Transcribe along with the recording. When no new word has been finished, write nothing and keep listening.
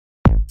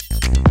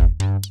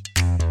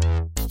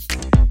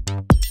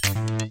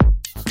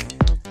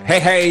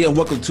Hey, and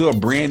welcome to a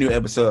brand new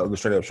episode of the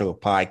Straight Up Show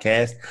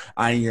podcast.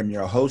 I am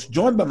your host,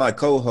 joined by my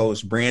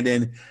co-hosts,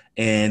 Brandon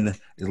and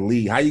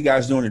Lee. How you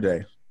guys doing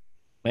today?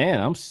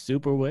 Man, I'm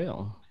super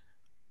well.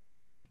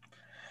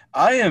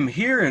 I am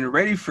here and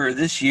ready for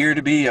this year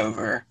to be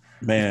over.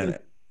 Man, It's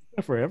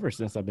been forever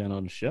since I've been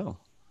on the show.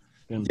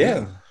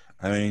 Yeah,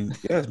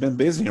 it's been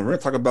busy, and we're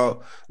gonna talk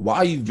about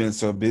why you've been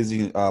so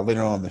busy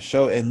later on in the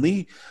show. And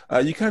Lee,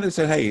 you kind of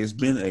said, "Hey, it's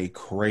been a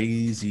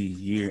crazy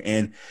year."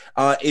 And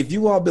if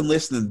you all been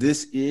listening,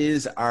 this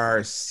is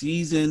our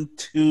season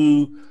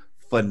 2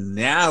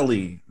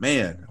 finale.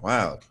 Man,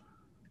 wow,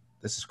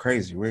 this is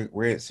crazy.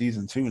 We're at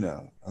season 2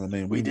 now. I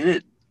mean, we did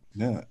it.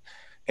 Yeah.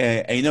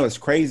 And you know, it's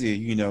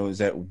crazy, is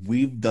that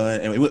we've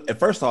done, and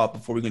first off,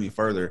 before we go any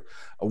further,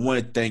 I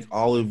want to thank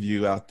all of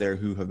you out there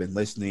who have been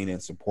listening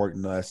and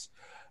supporting us,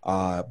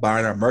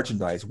 buying our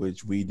merchandise,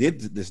 which we did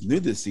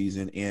this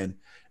season. And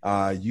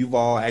you've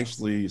all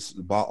actually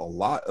bought a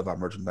lot of our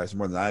merchandise,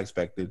 more than I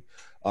expected.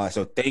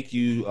 So thank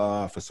you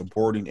for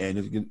supporting. And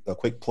just get a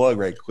quick plug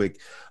right quick.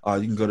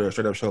 You can go to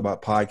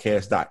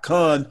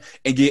straightupshowabouttpodcast.com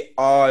and get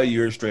all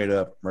your straight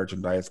up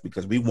merchandise,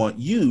 because we want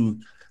you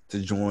to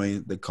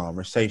join the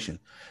conversation.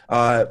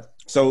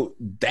 So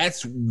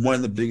that's one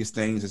of the biggest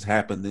things that's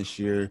happened this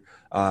year.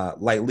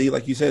 Like Lee,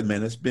 like you said,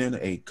 man, it's been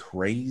a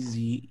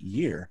crazy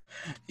year.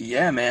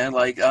 Yeah, man.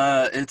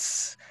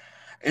 It's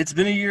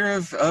been a year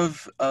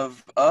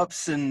of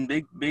ups and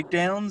big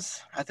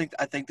downs. I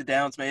think the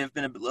downs may have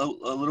been a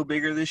little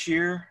bigger this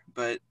year,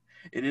 but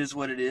it is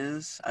what it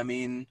is. I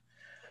mean,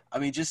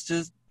 just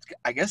to,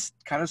 I guess,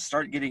 kind of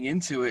start getting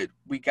into it.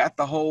 We got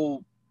the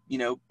whole,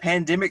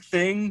 pandemic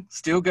thing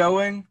still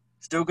going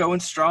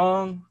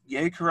strong.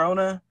 Yay,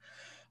 Corona.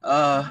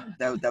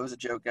 That was a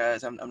joke,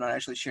 guys. I'm not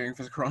actually cheering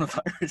for the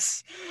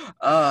coronavirus.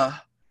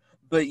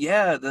 But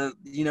yeah, the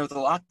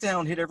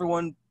lockdown hit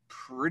everyone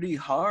pretty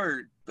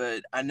hard.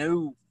 But I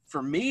know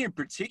for me in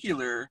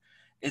particular,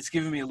 it's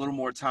given me a little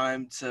more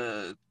time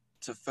to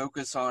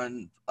focus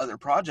on other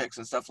projects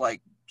and stuff,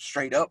 like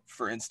Straight Up,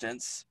 for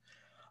instance.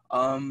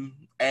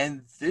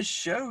 And this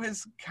show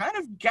has kind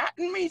of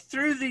gotten me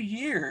through the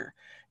year.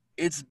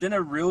 It's been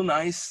a real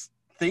nice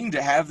thing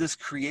to have this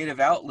creative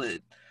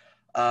outlet,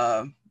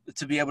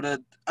 to be able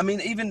to,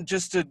 even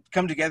just to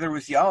come together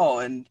with y'all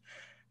and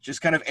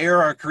just kind of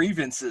air our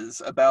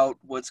grievances about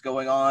what's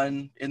going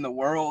on in the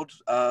world,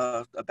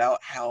 about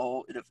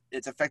how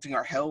it's affecting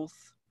our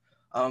health.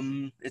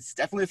 It's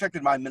definitely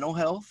affected my mental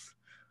health.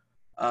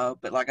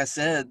 But like I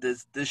said,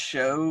 this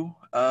show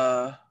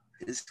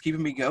is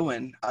keeping me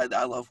going.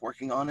 I love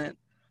working on it.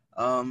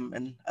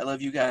 And I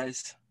love you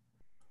guys.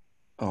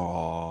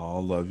 Oh, I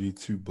love you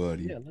too,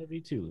 buddy. Yeah, I love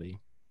you too, Lee.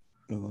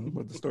 Oh, I'm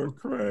about to start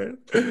crying.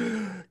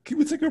 Can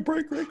we take a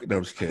break? No,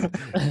 I'm just kidding.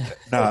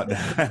 No,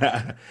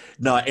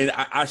 no. And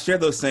I share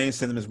those same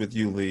sentiments with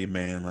you, Lee,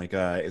 man. Like,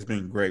 it's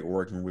been great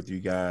working with you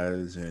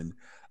guys. And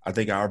I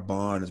think our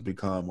bond has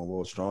become a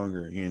little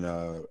stronger,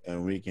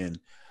 and we can,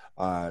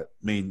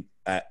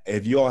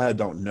 if you all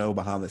don't know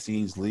behind the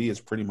scenes, Lee has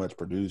pretty much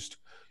produced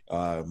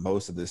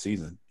most of the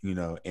season,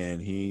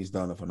 and he's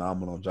done a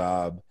phenomenal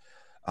job.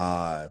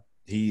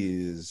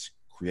 He is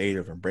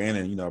creative, and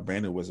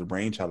Brandon was the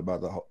brainchild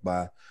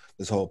by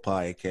this whole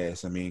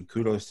podcast.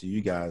 Kudos to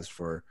you guys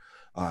for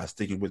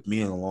sticking with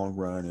me in the long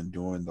run and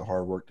doing the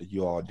hard work that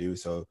you all do.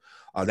 So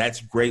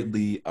that's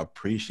greatly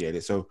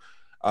appreciated. So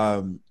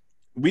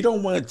we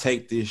don't want to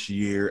take this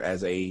year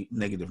as a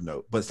negative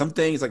note, but some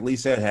things, like Lee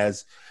said,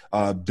 has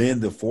been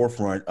the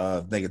forefront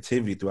of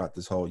negativity throughout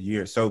this whole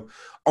year. So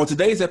on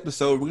today's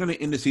episode, we're going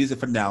to end the season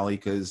finale,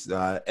 because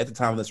at the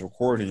time of this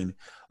recording,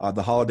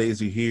 the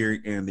holidays are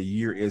here and the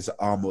year is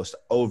almost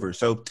over.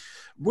 So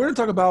we're going to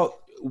talk about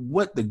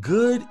what the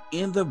good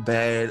and the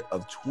bad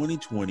of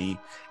 2020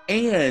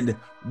 and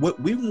what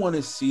we want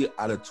to see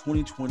out of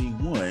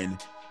 2021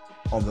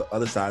 on the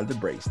other side of the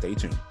break. Stay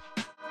tuned.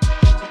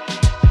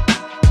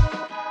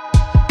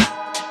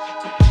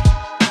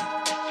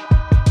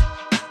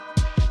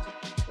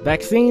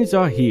 Vaccines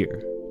are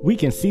here. We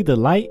can see the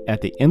light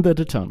at the end of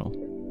the tunnel.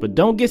 But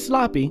don't get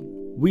sloppy.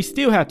 We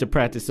still have to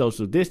practice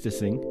social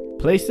distancing,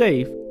 play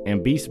safe,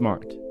 and be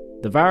smart.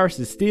 The virus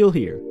is still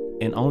here,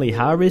 and only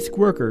high-risk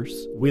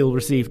workers will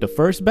receive the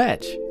first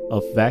batch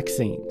of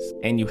vaccines.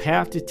 And you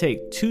have to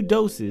take 2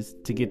 doses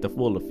to get the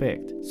full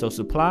effect, so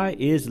supply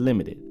is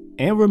limited.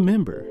 And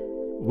remember,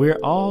 we're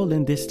all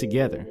in this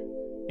together,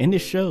 and it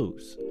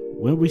shows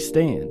when we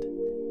stand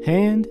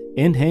hand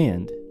in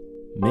hand,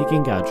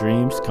 making our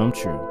dreams come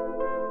true.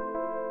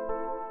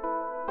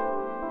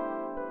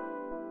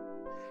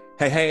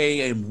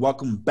 Hey, and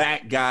welcome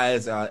back,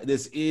 guys.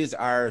 This is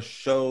our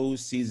show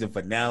season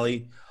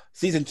finale,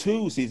 season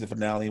 2 season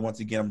finale.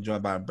 Once again, I'm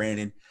joined by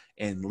Brandon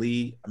and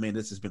Lee.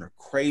 This has been a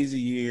crazy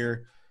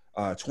year.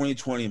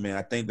 2020, man,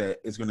 I think that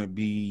it's going to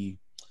be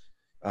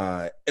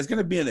in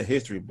the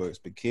history books,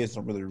 but kids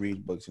don't really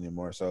read books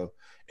anymore. So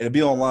it'll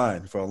be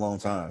online for a long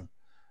time.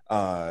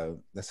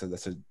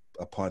 That's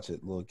a punch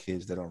at little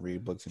kids that don't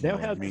read books anymore.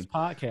 They'll have this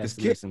podcast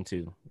to listen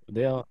to.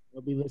 They'll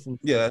be listening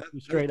to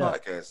straight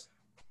up. Podcast.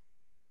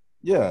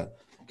 Yeah,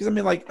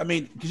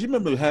 because because you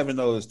remember having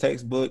those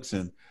textbooks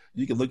and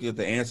you can look at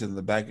the answer in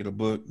the back of the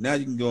book. Now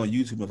you can go on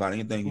YouTube and find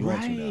anything you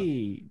want to now.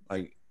 Right.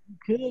 Like,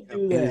 Could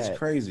do it is that.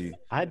 crazy.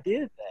 I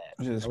did that.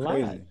 It's just a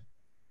crazy. lot.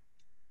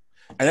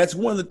 And that's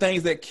one of the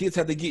things that kids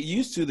had to get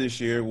used to this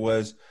year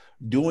was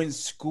doing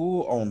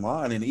school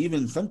online, and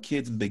even some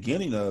kids in the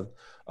beginning of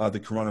the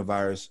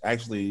coronavirus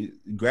actually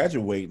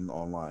graduating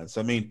online.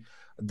 So, I mean,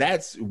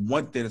 that's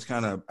one thing that's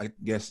kind of, I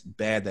guess,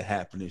 bad that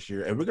happened this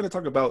year. And we're going to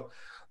talk about,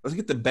 let's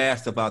get the bad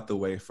stuff out the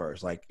way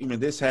first. Like,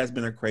 this has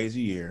been a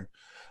crazy year.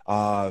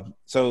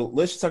 So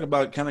let's just talk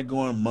about kind of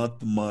going month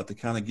to month to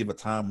kind of give a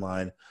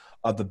timeline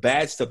of the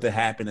bad stuff that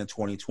happened in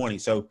 2020.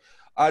 So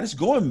just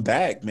going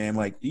back, man,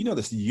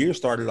 this year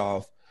started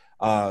off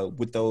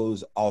with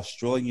those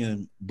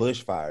Australian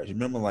bushfires. You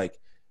remember, like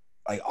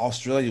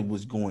Australia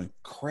was going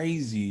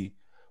crazy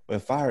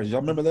with fires.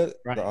 Y'all remember that?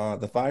 Right.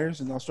 The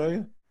fires in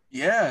Australia?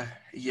 Yeah.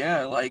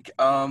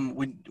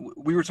 When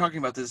we were talking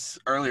about this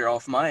earlier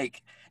off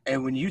mic,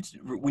 and when you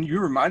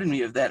reminded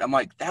me of that, I'm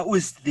like, that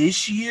was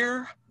this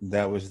year?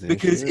 That was this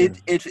because year.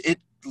 it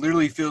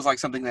literally feels like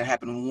something that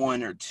happened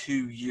 1 or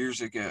 2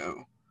 years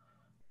ago.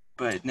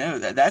 But no,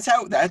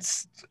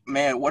 that's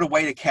man, what a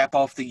way to cap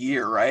off the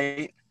year,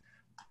 right?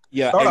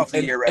 Yeah, Start off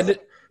the year, rather.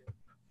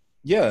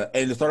 And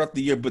to start off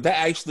the year, but that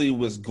actually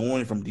was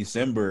going from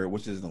December,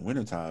 which is the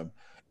wintertime,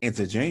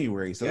 into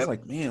January. So It's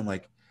like, man,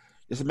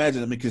 just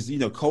imagine, because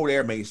cold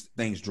air makes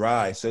things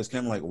dry. So it's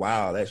kind of like,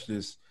 wow, that's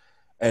just,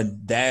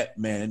 and that,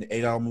 man,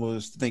 it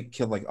almost, I think,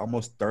 killed like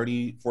almost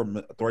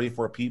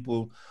 34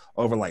 people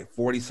over like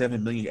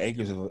 47 million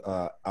acres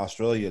of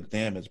Australia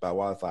damaged by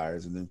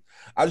wildfires. And then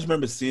I just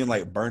remember seeing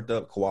like burnt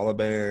up koala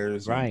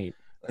bears. Right.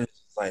 And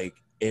it's like,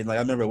 I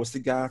remember, what's the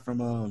guy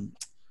from,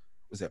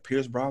 was that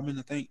Pierce Brosnan?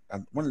 I think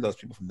one of those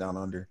people from down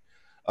under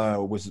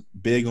was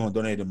big on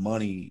donating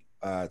money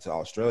to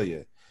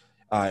Australia.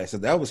 So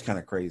that was kind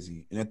of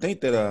crazy. And I think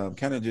that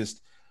kind of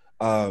just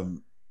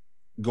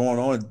going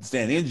on,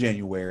 staying in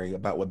January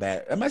about what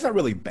bad. I mean, it's not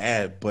really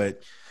bad,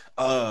 but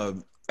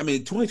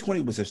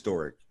 2020 was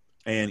historic.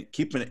 And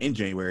keeping it in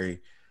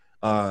January,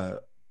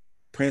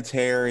 Prince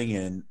Harry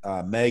and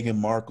Meghan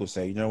Markle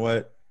say, you know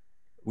what,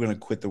 we're going to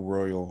quit the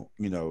royal,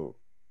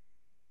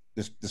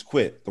 just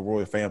quit the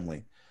royal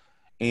family.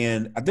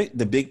 And I think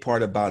the big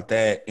part about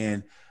that,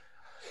 and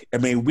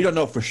we don't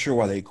know for sure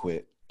why they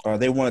quit.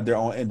 They wanted their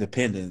own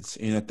independence,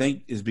 and I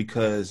think is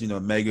because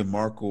Meghan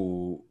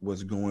Markle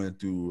was going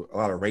through a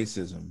lot of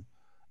racism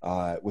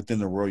within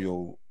the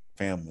royal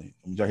family.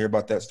 Did y'all hear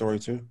about that story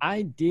too?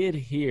 I did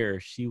hear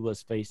she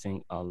was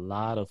facing a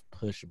lot of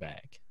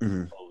pushback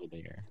over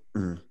there.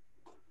 Mm-hmm.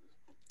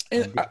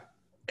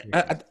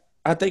 And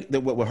I think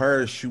that with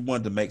her, she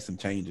wanted to make some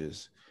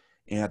changes,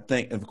 and I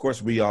think, of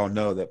course, we all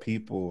know that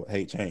people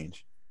hate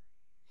change.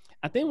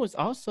 I think it was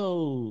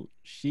also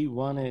she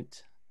wanted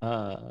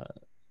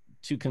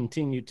to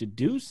continue to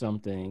do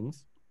some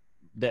things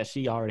that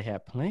she already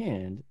had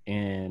planned,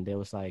 and they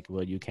was like,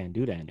 well, you can't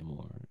do that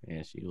anymore.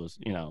 And she was,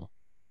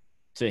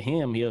 to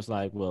him, he was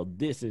like, well,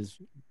 this is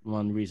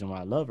one reason why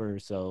I love her.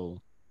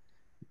 So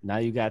now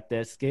you got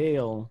that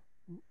scale.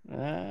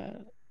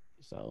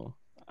 So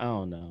I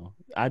don't know.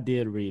 I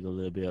did read a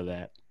little bit of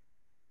that,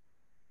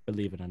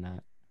 believe it or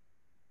not.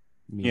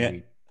 Yeah.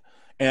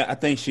 And I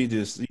think she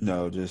just,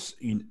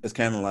 it's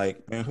kind of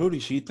like, man, who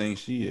does she think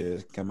she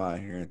is? Come out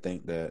here and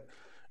think that,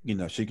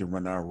 she can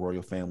run our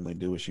royal family and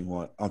do what she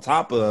wants. On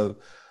top of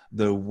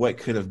what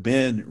could have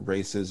been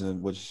racism,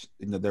 which,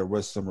 there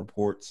was some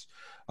reports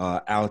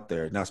out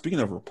there. Now, speaking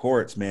of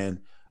reports, man,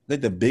 I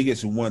think the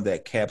biggest one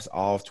that caps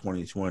off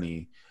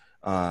 2020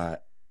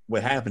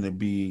 what happened to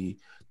be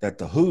that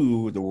the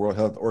WHO, the World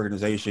Health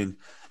Organization,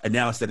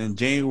 announced that in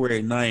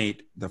January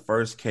 9th, the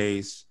first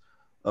case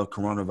of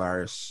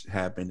coronavirus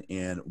happened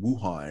in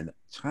Wuhan,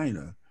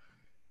 China.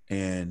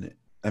 And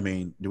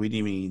do we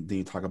need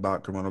to talk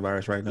about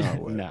coronavirus right now?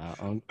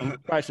 No, I'm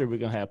quite sure we're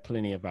going to have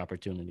plenty of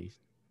opportunities.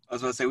 I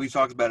was about to say, we've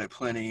talked about it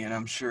plenty, and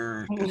I'm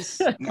sure it's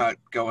not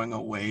going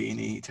away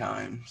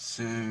anytime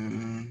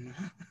soon.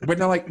 But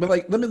now, let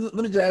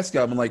me just ask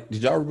y'all.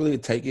 Did y'all really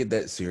take it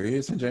that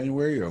serious in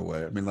January or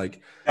what?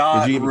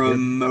 Not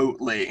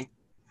remotely.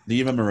 Do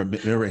you remember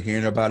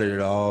hearing about it at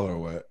all or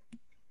what?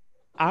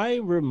 I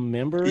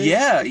remember it.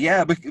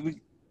 Yeah.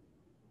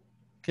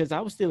 Because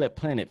I was still at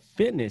Planet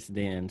Fitness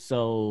then.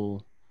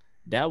 So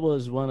that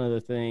was one of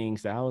the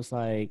things that I was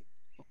like,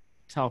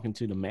 talking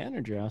to the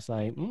manager. I was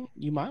like,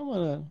 you might want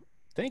to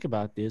think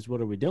about this.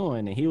 What are we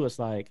doing? And he was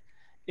like,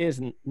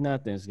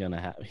 nothing's going to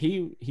happen.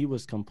 He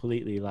was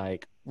completely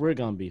like, we're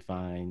going to be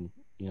fine.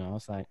 I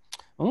was like,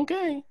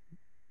 okay.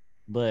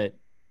 But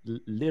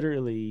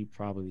literally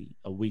probably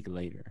a week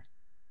later,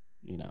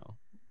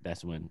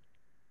 that's when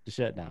the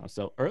shutdown.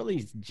 So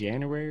early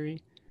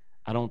January,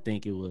 I don't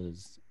think it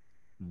was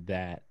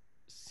that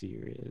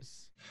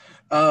serious.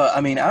 I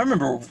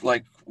remember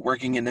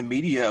working in the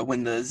media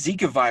when the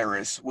Zika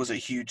virus was a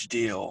huge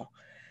deal,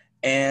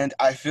 and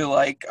I feel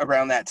like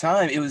around that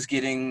time it was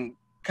getting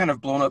kind of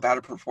blown up out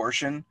of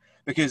proportion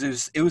because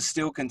it was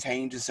still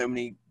contained to so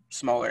many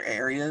smaller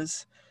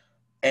areas.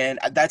 And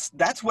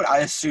that's what I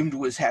assumed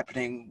was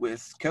happening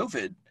with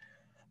COVID.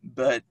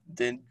 But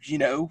then,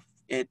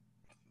 it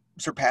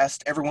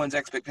surpassed everyone's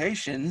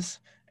expectations,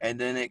 and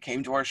then it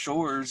came to our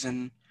shores,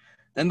 and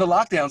then the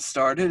lockdown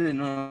started,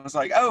 and I was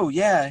like, oh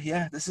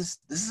yeah, this is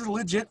a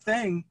legit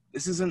thing.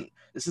 This isn't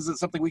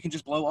something we can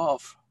just blow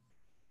off.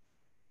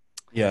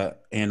 Yeah,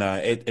 and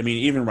I mean,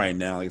 even right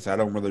now, like I said, I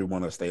don't really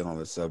want to stay on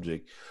this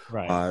subject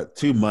Right.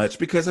 too much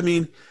because I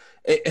mean,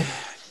 it,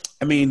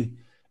 I mean,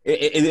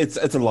 it's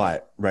a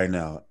lot right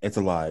now. It's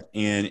a lot,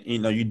 and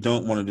you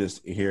don't want to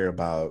just hear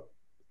about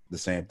the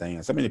same thing.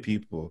 And so many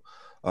people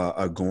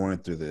are going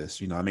through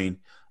this. I mean,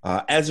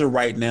 as of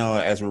right now,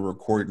 as we're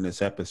recording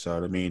this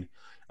episode, I mean,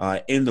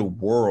 in the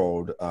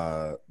world,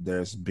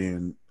 there's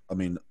been, I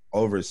mean,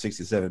 over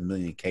 67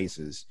 million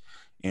cases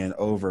and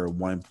over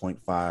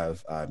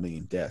 1.5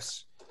 million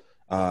deaths.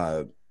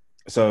 Uh,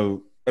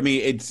 so, I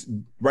mean, it's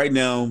right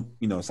now,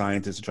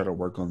 scientists are trying to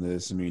work on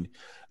this. I mean,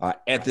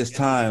 at this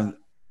time,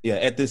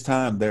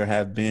 there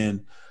have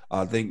been,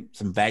 I think,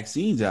 some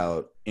vaccines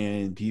out,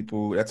 and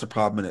people, that's a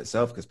problem in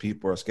itself because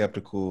people are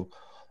skeptical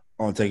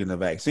on taking the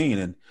vaccine.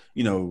 And,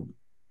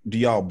 do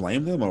y'all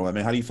blame them? Or, I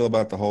mean, how do you feel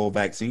about the whole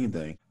vaccine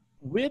thing?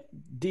 With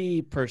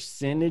the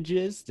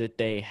percentages that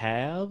they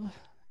have,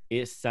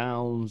 it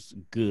sounds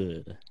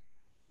good.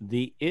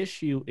 The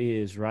issue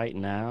is right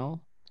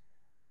now,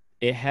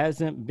 it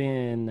hasn't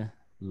been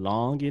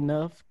long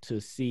enough to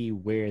see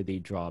where the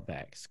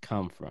drawbacks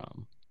come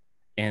from.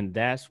 And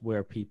that's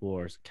where people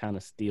are kind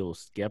of still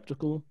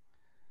skeptical.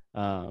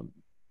 Um,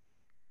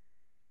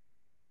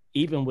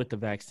 Even with the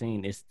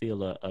vaccine, it's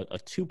still a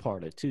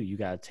two-parter too. You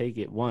got to take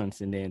it once,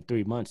 and then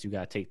 3 months, you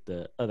got to take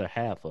the other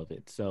half of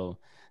it. So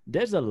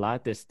there's a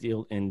lot that's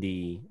still in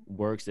the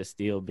works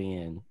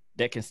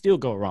that can still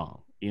go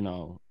wrong.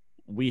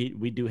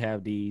 We do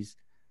have these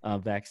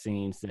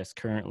vaccines that's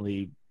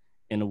currently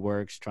in the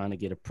works, trying to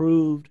get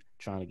approved,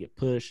 trying to get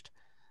pushed.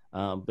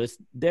 But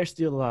there's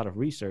still a lot of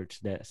research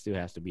that still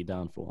has to be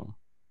done for them.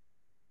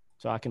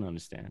 So I can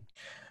understand.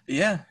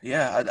 Yeah.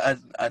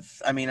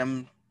 I mean,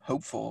 I'm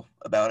hopeful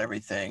about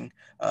everything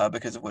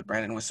because of what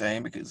Brandon was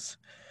saying. Because,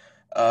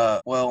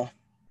 well,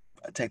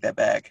 I take that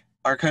back.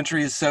 Our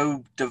country is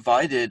so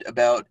divided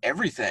about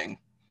everything.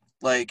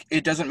 Like,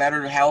 it doesn't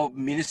matter how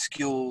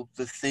minuscule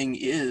the thing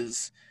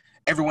is,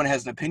 everyone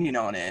has an opinion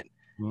on it.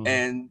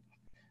 Mhm.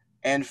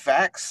 And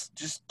facts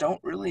just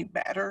don't really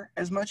matter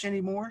as much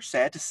anymore,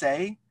 sad to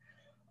say.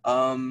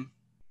 Um,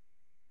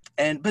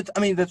 but I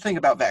mean, the thing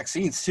about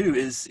vaccines too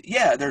is,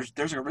 yeah,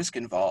 there's a risk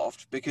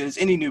involved because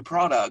any new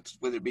product,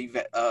 whether it be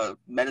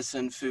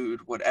medicine,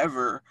 food,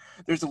 whatever,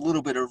 there's a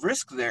little bit of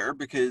risk there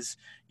because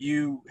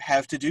you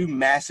have to do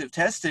massive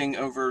testing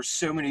over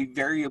so many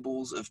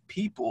variables of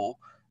people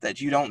that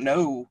you don't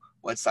know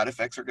what side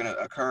effects are going to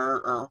occur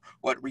or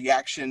what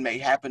reaction may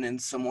happen in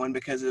someone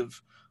because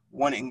of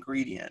one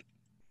ingredient.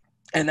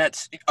 And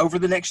that's over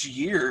the next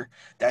year.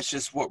 That's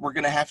just what we're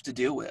going to have to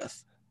deal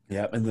with.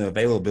 Yeah, and the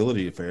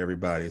availability for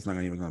everybody is not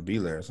even going to be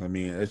there. So I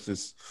mean, it's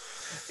just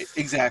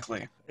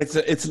Exactly.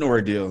 it's an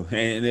ordeal,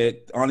 and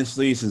it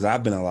honestly, since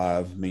I've been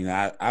alive, I mean,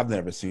 I've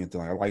never seen anything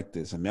like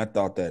this. I mean, I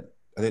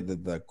think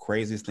the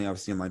craziest thing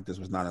I've seen like this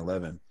was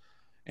 9/11,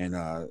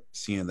 and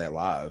seeing that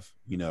live,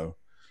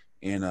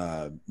 and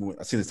I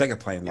seen the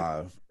second plane Yep.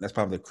 live. That's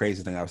probably the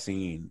craziest thing I've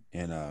seen,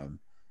 and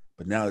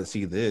but now to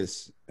see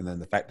this, and then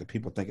the fact that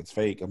people think it's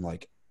fake, I'm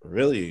like,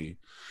 really?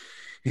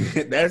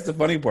 That's the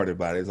funny part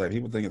about it. It's like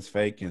people think it's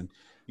fake, and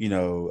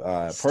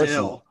personally,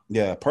 Still.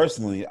 yeah,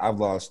 personally, I've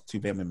lost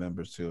two family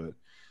members to it,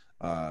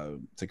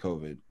 to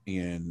COVID,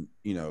 and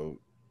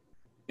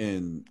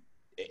and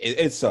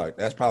it sucked.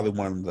 That's probably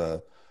one of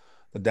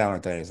the downer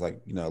things,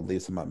 like at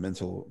least in my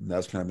mental.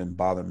 That's kind of been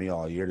bothering me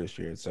all year this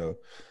year. So,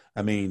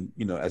 I mean,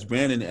 as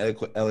Brandon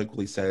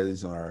eloquently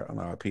says on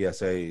our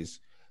PSAs,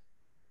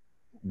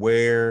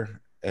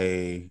 wear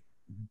a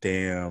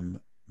damn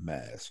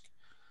mask.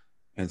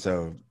 And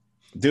so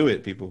do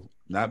it, people.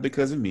 Not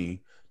because of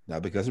me,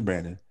 not because of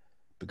Brandon,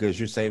 because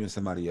you're saving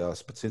somebody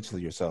else,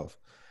 potentially yourself.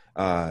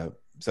 Uh,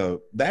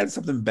 so that's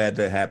something bad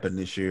that happened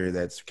this year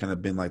that's kind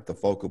of been like the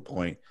focal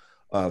point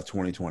of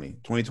 2020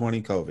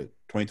 COVID,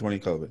 2020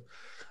 COVID.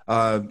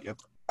 Uh, Yep.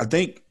 I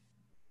think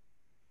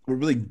what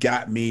really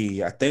got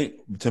me, I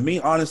think, to me,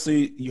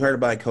 honestly, you heard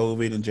about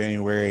COVID in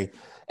January,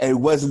 and it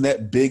wasn't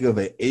that big of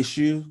an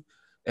issue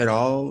at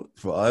all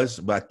for us.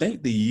 But I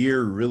think the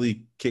year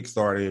really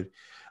kickstarted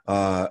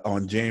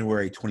on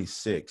January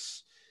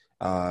 26th,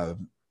 uh,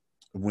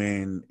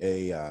 when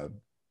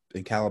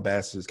in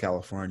Calabasas,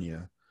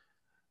 California,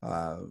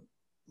 uh,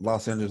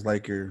 Los Angeles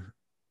Laker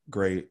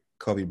great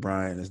Kobe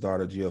Bryant, his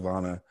daughter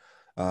Giovanna,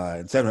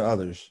 and seven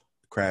others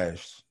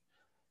crashed.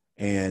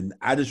 And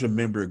I just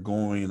remember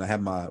going,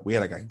 and we had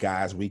like a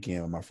guys'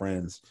 weekend with my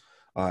friends,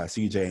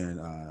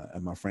 CJ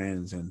and my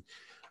friends, and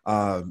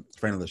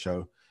friend of the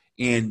show.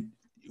 And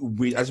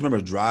I just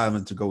remember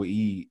driving to go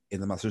eat,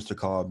 and then my sister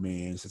called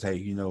me and says, "Hey,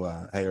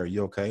 hey, are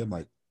you okay?" I'm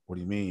like, "What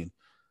do you mean?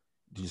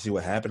 Did you see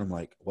what happened?" I'm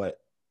like, "What?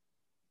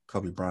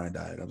 Kobe Bryant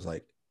died." I was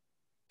like,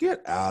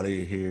 get out of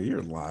here,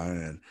 you're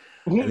lying.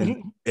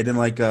 And then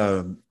like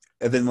I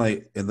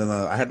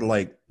had to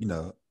like,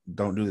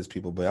 don't do this,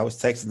 people, but I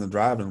was texting and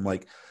driving, I'm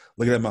like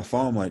looking at my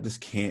phone, I'm like, this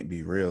can't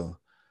be real.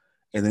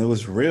 And then it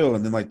was real.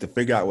 And then like to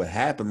figure out what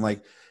happened,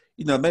 like,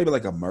 maybe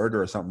like a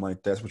murder or something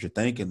like that's what you're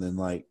thinking. Then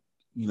like,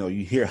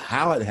 you hear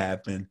how it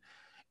happened.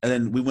 And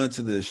then we went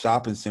to the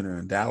shopping center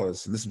in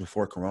Dallas, and this is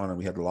before Corona.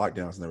 We had the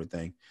lockdowns and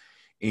everything.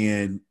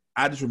 And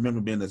I just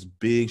remember being in this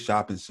big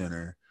shopping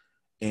center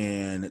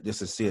and just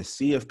to see a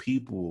sea of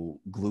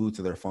people glued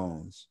to their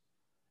phones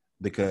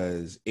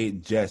because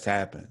it just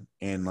happened.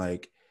 And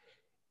like,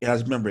 I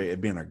just remember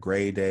it being a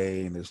gray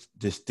day, and it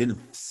just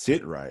didn't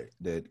sit right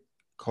that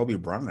Kobe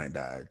Bryant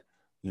died,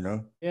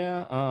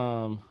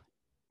 Yeah.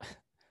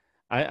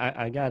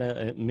 I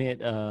gotta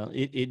admit,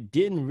 it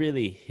didn't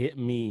really hit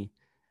me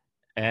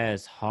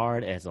as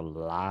hard as a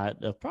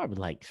lot of, probably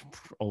like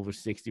over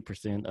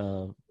 60%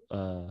 of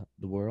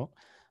the world,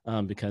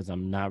 because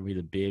I'm not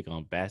really big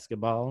on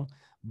basketball.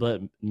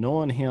 But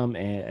knowing him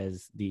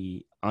as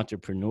the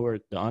entrepreneur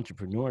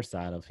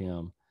side of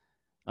him,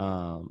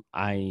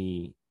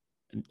 I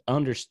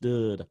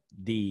understood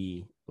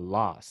the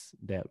loss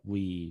that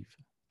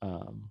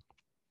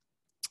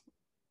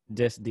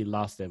just the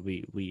loss that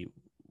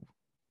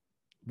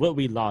what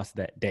we lost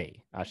that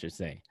day, I should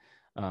say,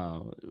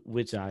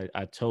 which I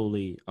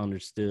totally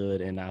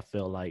understood. And I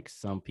felt like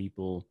some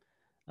people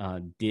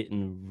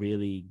didn't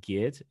really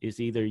get. It's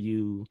either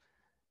you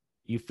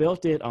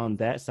felt it on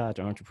that side,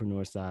 the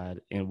entrepreneur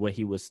side, and what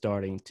he was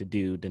starting to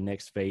do, the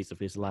next phase of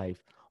his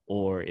life,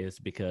 or it's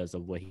because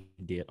of what he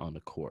did on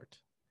the court.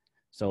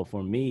 So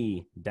for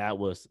me, that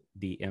was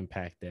the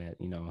impact that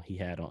he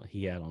had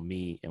on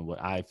me and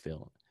what I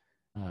felt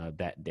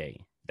that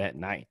day, that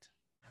night.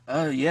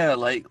 Yeah,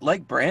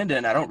 like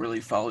Brandon, I don't really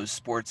follow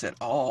sports at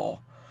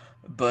all.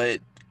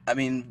 But I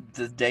mean,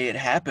 the day it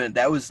happened,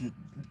 that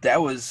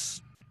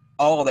was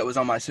all that was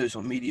on my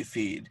social media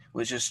feed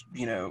was just,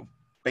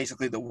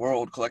 basically the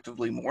world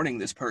collectively mourning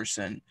this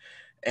person.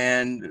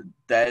 And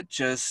that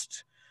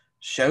just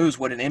shows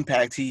what an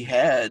impact he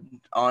had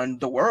on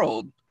the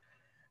world.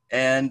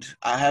 And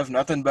I have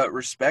nothing but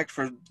respect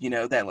for,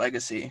 that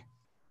legacy.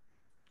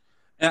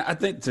 And I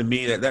think to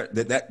me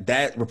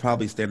that would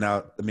probably stand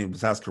out. I mean,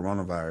 besides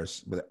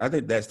coronavirus, but I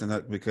think that stand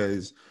out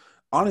because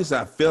honestly,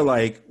 I feel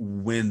like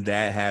when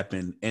that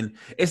happened, and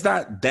it's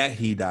not that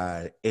he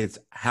died, it's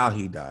how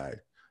he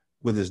died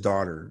with his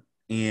daughter.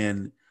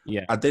 And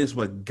Yeah. I think it's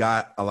what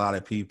got a lot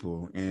of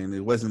people. And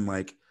it wasn't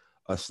like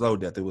a slow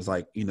death. It was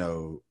like,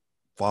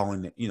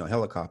 falling,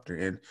 helicopter.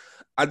 And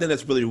I think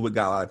that's really what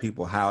got a lot of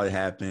people, how it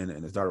happened.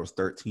 And his daughter was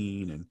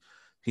 13 and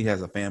he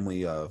has a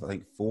family of, I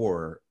think,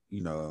 four,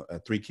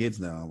 3 kids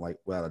now, like,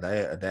 well, a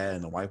dad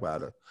and a wife,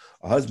 without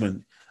a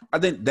husband. I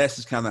think that's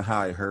just kind of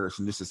how it hurts,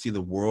 and just to see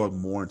the world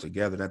mourn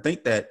together. And I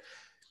think that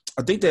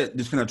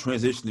just kind of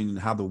transitioning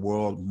how the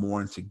world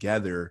mourns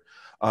together.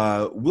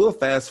 We'll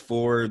fast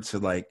forward to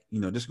like,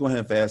 just go ahead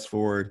and fast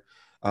forward,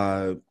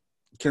 kind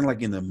of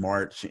like in the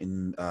March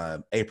and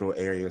April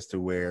areas to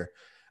where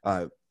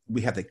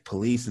we have the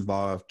police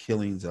involved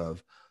killings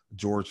of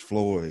George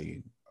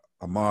Floyd,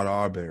 Ahmaud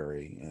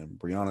Arbery, and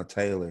Breonna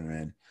Taylor,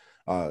 and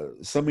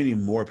so many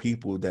more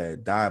people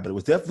that died. But it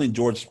was definitely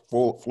George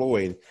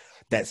Floyd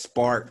that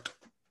sparked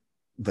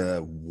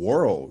the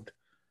world.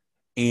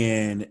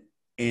 And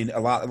a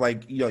lot,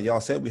 like, y'all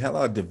said, we had a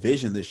lot of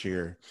division this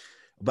year.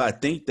 But I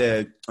think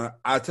that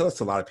I tell this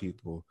to a lot of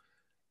people,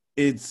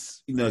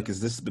 it's,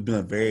 because this has been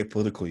a very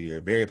political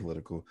year, very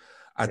political.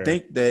 I Sure.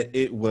 think that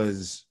it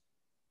was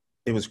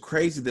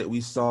crazy that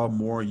we saw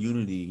more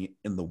unity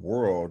in the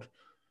world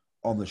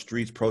on the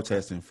streets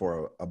protesting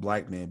for a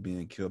black man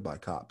being killed by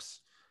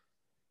cops,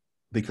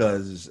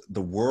 because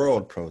the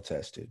world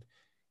protested,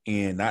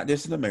 and not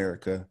just in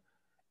America.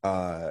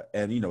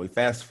 And we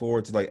fast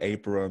forward to like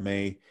April or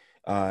May,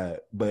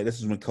 but this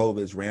is when COVID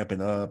is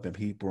ramping up and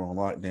people are on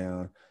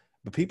lockdown.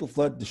 But people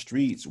flood the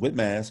streets with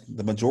masks,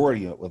 the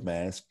majority with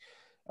masks,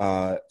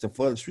 to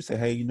flood the streets. Say,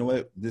 hey, you know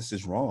what? This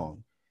is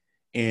wrong.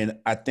 And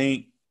I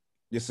think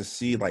just to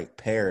see like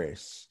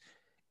Paris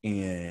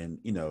and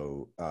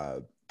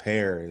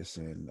Paris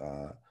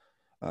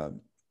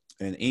um,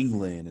 and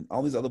England and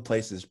all these other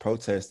places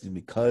protesting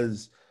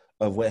because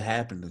of what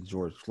happened to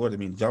George Floyd. I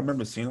mean, do y'all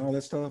remember seeing all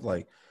that stuff?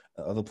 Like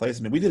other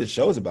places. I mean, we did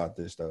shows about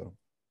this though.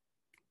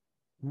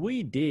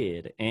 We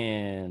did,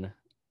 and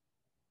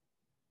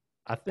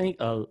I think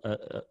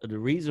the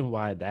reason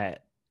why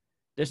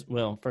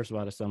first of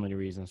all, there's so many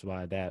reasons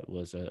why that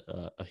was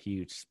a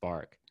huge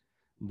spark.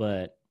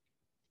 But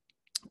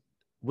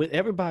with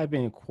everybody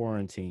being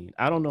quarantined,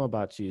 I don't know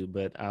about you,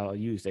 but I'll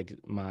use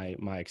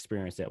my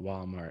experience at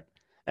Walmart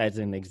as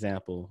an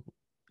example.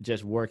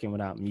 Just working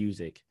without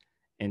music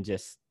and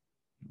just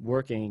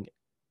working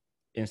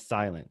in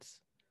silence,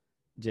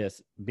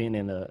 just being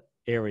in an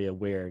area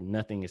where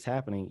nothing is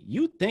happening,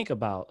 you think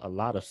about a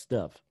lot of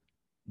stuff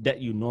that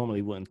you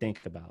normally wouldn't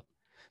think about.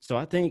 So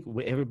I think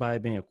with everybody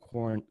being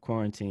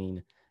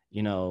quarantined,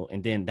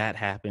 and then that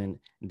happened,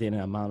 and then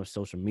the amount of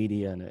social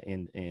media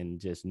and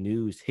just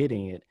news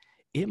hitting it,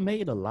 it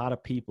made a lot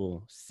of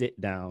people sit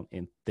down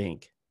and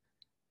think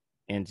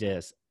and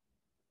just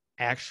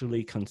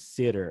actually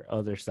consider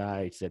other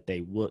sides that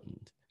they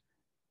wouldn't.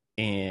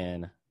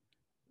 And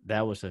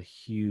that was a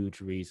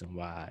huge reason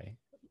why.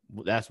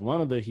 That's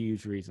one of the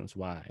huge reasons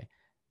why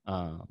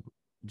um,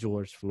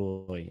 George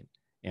Floyd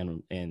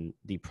and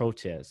the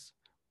protests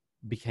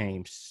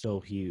became so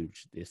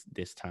huge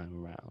this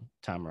time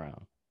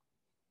around,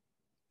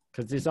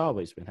 because it's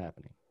always been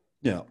happening.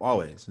 Yeah,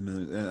 always.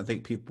 And I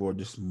think people are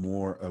just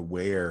more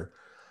aware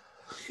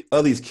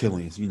of these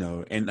killings,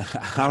 And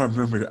I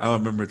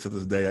remember to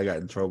this day, I got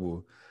in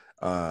trouble.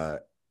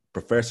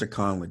 Professor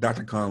Conley,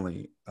 Dr.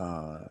 Conley,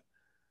 I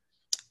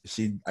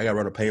got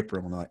wrote a paper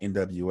on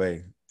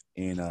NWA,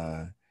 and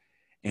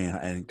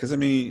because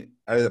I'm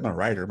a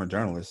writer, I'm a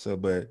journalist,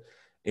 the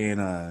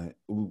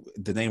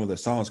name of the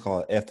song is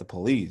called "F the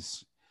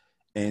Police,"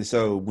 and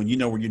so when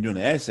you're doing an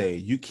essay,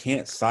 you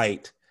have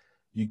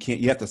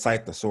to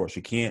cite the source.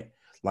 You can't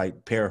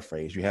like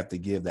paraphrase. You have to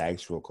give the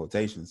actual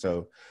quotation.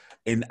 So,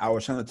 and I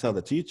was trying to tell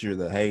the teacher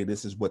that, hey,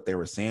 this is what they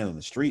were saying on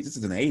the streets. This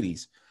is in the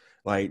 80s.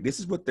 Like, this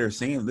is what they're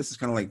saying. This is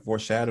kind of like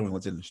foreshadowing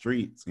what's in the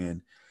streets.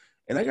 And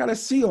I got a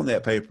C on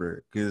that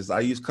paper because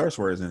I use curse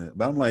words in it.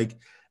 But I'm like,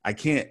 I'm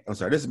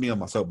sorry, this is me on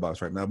my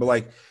soapbox right now. But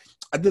like,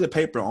 I did a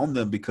paper on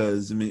them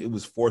because, it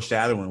was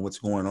foreshadowing what's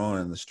going on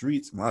in the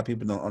streets. A lot of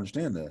people don't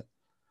understand that.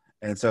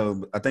 And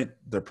so I think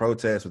the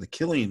protest or the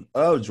killing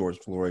of George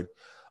Floyd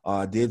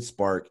did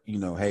spark,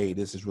 hey,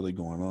 this is really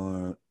going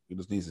on.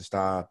 This needs to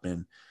stop.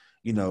 And,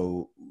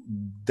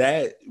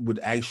 that would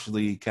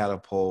actually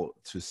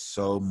catapult to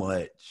so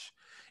much.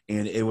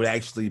 And it would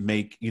actually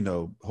make,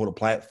 hold a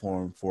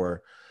platform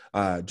for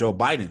Joe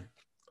Biden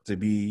to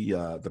be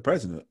the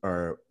president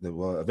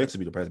eventually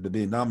be the president, but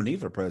be a nominee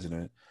for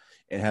president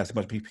and have so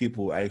much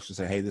people actually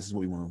say, hey, this is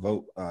what we want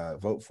to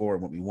vote for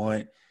and what we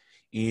want.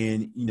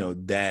 And,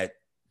 that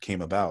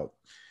came about.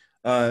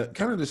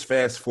 Kind of just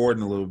fast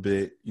forwarding a little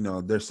bit,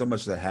 there's so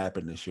much that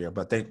happened this year,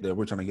 but I think that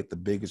we're trying to get the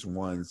biggest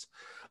ones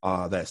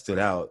that stood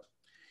out.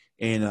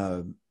 And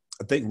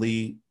I think,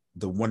 Lee,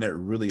 the one that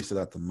really stood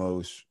out the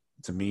most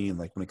to me, and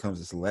like when it comes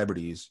to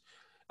celebrities,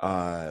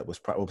 was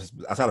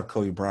outside of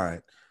Kobe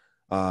Bryant,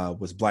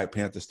 was Black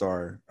Panther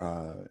star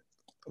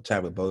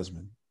Chadwick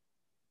Boseman.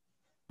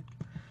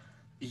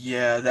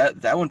 Yeah,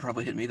 that one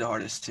probably hit me the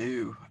hardest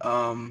too.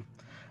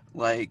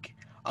 Like,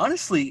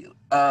 honestly,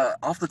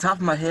 off the top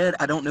of my head,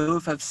 I don't know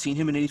if I've seen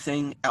him in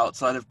anything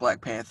outside of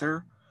Black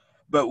Panther.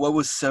 But what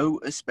was so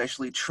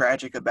especially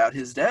tragic about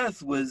his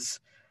death was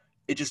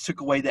it just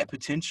took away that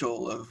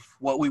potential of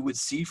what we would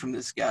see from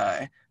this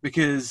guy,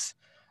 because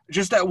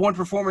just that one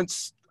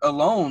performance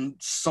alone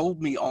sold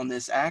me on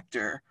this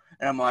actor.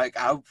 And I'm like,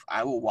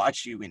 I will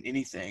watch you in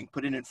anything.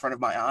 Put it in front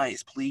of my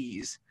eyes,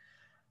 please.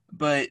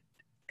 But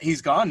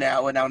he's gone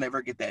now, and I'll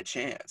never get that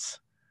chance.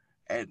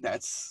 And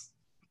that's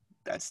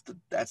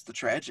the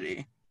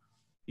tragedy.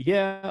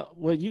 Yeah,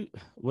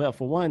 well,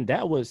 for one,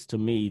 that was, to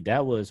me,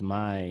 that was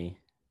my,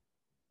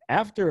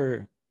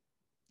 after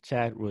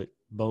Chadwick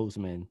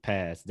Boseman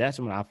passed, that's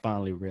when I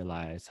finally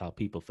realized how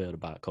people felt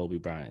about Kobe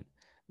Bryant.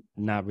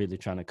 Not really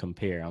trying to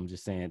compare. I'm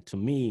just saying, to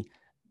me,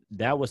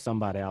 that was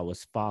somebody I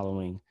was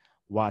following,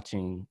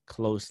 watching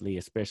closely,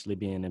 especially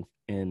being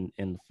in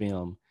the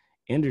film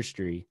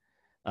industry.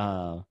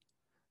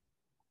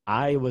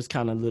 I was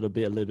kind of a little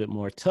bit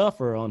more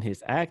tougher on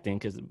his acting,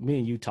 because me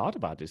and you talked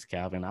about this,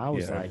 Calvin. I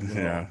was I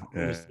want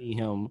to see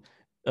him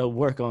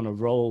work on a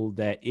role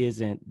that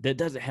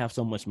doesn't have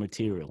so much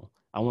material.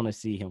 I want to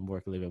see him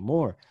work a little bit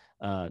more,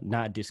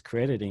 not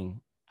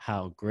discrediting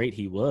how great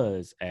he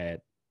was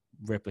at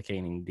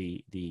replicating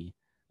the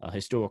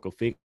historical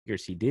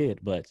figures he did.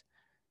 But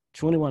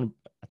 21,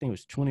 I think it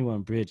was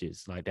 21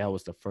 Bridges. Like, that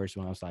was the first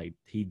one. I was like,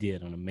 he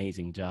did an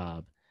amazing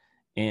job.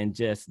 And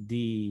just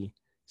the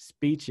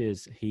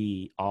speeches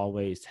he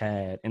always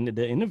had, and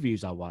the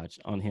interviews I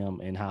watched on him,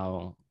 and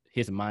how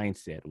his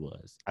mindset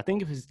was. I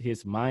think it was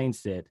his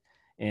mindset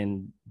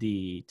and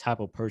the type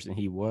of person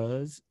he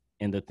was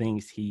and the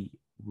things he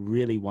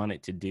really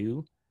wanted to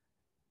do.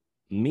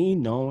 Me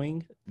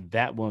knowing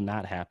that will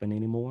not happen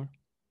anymore,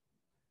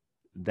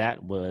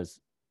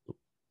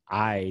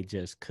 I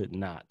just could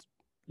not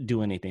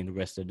do anything the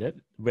rest of the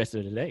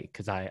day,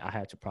 because I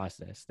had to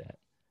process that.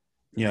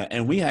 Yeah,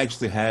 and we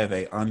actually have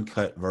a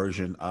uncut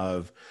version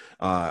of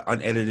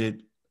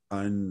unedited,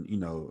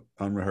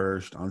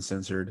 unrehearsed,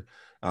 uncensored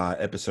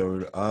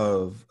episode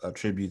of a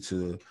tribute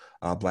to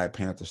Black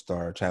Panther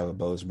star Chadwick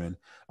Boseman.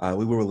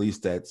 We will release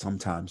that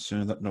sometime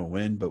soon. I don't know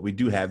when, but we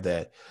do have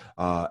that.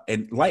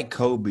 And like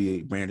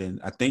Kobe,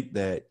 Brandon, I think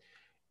that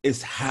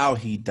it's how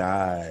he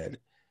died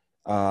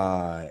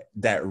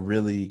that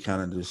really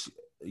kind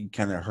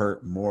of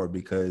hurt more,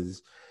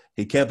 because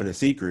he kept it a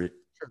secret,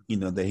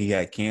 that he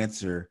had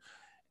cancer.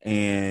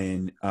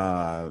 And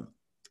I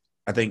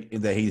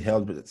think that he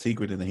held it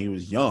secret, and that he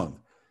was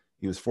young.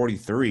 He was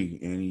 43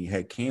 and he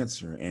had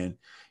cancer. And,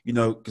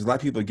 because a lot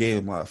of people gave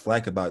him a lot of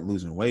flack about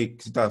losing weight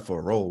because he thought for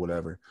a role or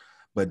whatever,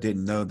 but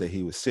didn't know that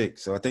he was sick.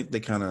 So I think they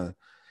kind of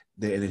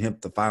and him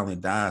to finally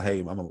die.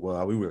 Hey,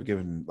 we were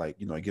giving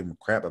giving him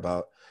crap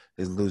about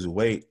his losing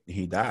weight.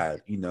 He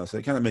died, so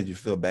it kind of made you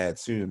feel bad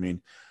too. I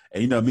mean,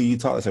 and you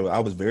talked. So I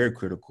was very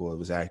critical of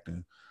his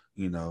acting,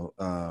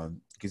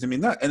 because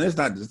not, and it's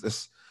not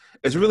just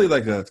it's really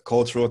like a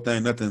cultural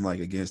thing. Nothing like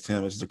against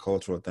him. It's just a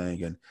cultural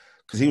thing, and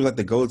because he was like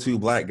the go-to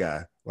black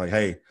guy. Like,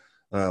 hey,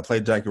 play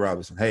Jackie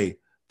Robinson. Hey,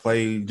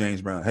 play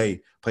James Brown.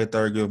 Hey, play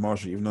Thurgood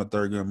Marshall. Even though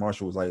Thurgood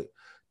Marshall was like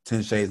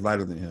 10 shades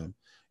lighter than him,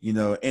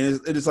 and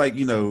it's like,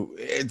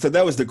 and so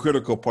that was the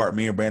critical part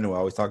me and Brandon will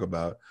always talk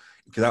about,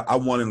 because I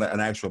wanted like an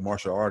actual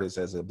martial artist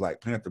as a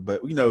Black Panther,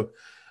 but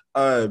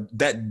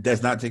that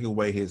does not take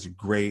away his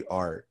great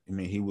art. I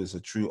mean, he was a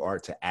true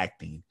art to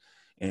acting,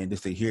 and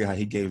just to hear how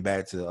he gave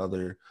back to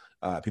other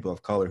people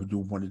of color who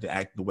wanted to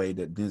act the way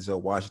that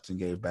Denzel Washington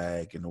gave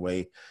back and the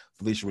way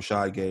Felicia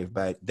Rashad gave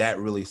back, that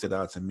really stood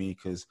out to me.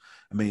 Because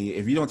I mean,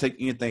 if you don't take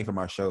anything from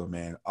our show,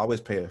 man,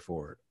 always pay it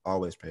forward.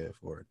 Always pay it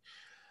forward.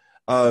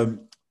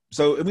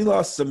 So we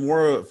lost some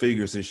more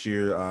figures this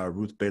year.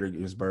 Ruth Bader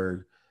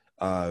Ginsburg,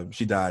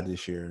 she died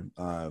this year.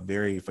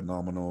 Very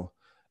phenomenal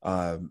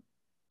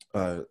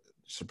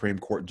Supreme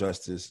Court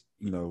justice,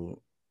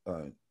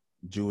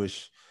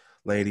 Jewish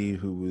lady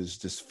who was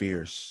just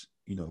fierce,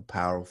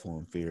 powerful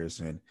and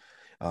fierce, and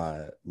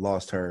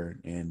lost her.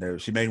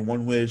 And she made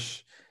one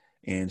wish,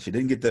 and she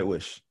didn't get that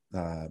wish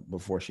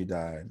before she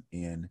died.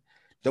 And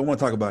don't want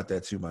to talk about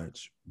that too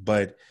much,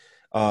 but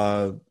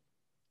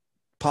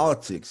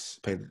politics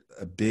played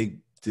a big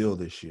deal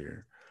this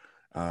year.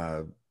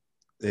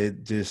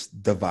 It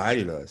just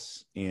divided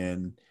us,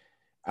 and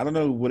I don't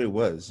know what it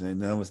was.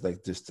 And that was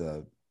like just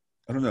I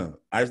don't know.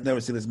 I've never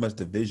seen this much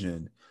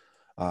division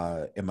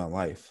in my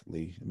life,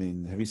 Lee. I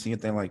mean, have you seen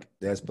anything like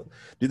that? Do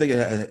you think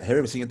have you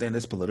ever seen anything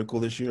that's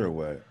political this year, or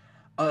what?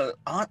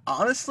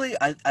 Honestly,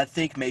 I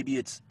think maybe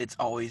it's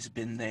always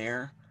been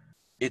there.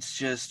 It's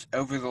just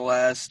over the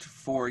last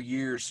 4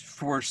 years,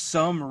 for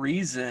some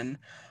reason,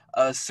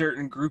 a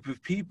certain group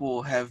of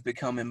people have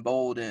become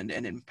emboldened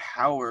and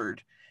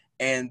empowered,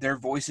 and their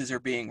voices are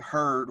being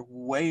heard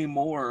way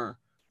more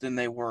than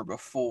they were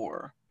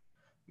before.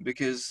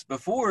 Because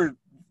before,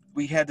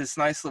 we had this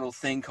nice little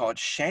thing called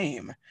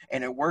shame,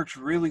 and it worked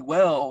really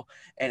well,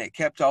 and it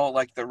kept all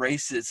like the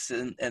racists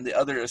and the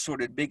other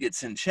assorted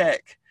bigots in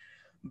check.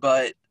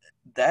 But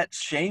that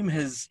shame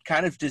has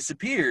kind of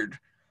disappeared.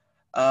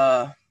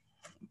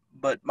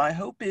 But my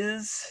hope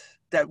is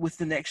that with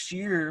the next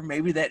year,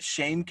 maybe that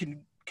shame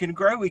can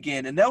grow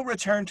again, and they'll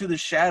return to the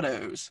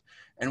shadows,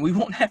 and we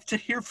won't have to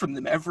hear from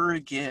them ever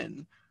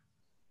again.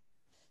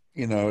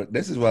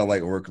 This is why I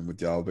like working with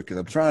y'all, because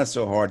I'm trying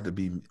so hard to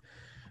be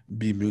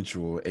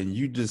mutual, and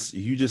you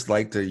just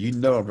like to,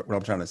 what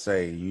I'm trying to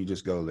say, you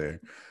just go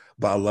there.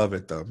 But I love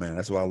it though, man.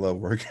 That's why I love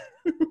working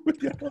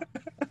with y'all.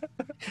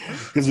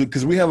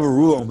 Because we have a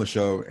rule on the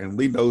show, and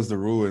Lee knows the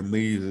rule, and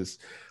Lee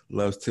just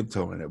loves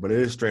tiptoeing it, but it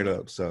is straight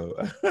up. So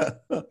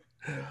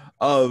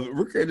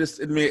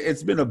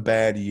it's been a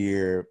bad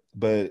year,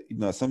 but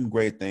some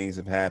great things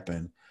have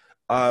happened.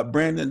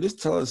 Brandon,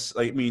 just tell us,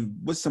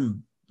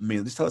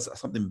 just tell us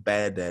something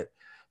bad that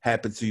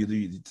happened to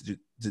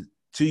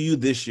you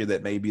this year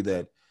that maybe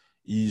that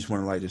you just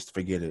want to just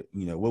forget it.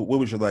 What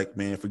was your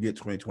forget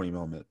 2020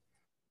 moment?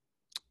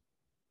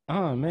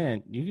 Oh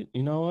man, you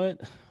know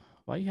what?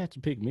 Why you have to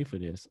pick me for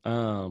this?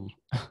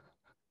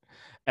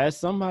 As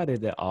somebody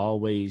that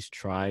always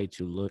try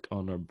to look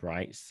on the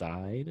bright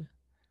side,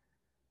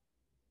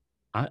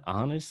 I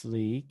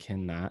honestly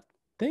cannot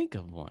think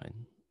of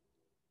one.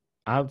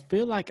 I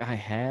feel like I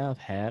have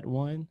had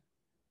one,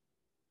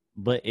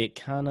 but it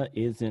kind of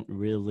isn't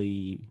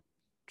really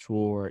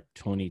toward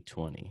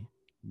 2020,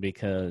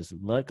 because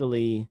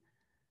luckily,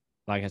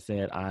 like I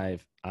said,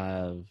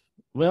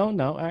 well,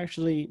 no,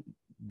 actually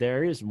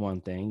there is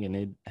one thing, and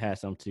it has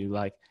something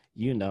to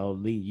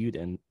Lee, you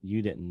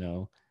didn't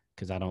know,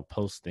 because I don't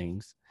post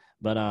things,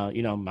 but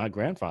my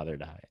grandfather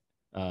died.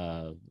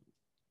 I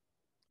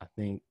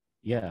think,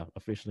 yeah,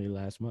 officially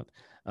last month.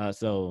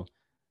 So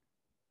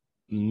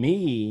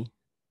me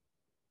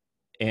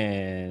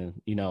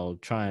and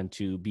trying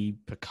to be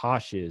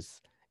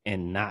precautious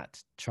and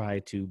not try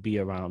to be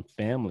around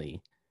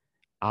family,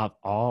 I've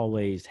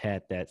always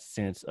had that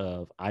sense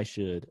of I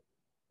should,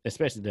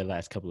 especially the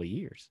last couple of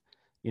years,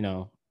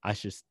 I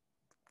should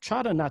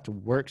try to not to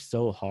work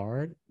so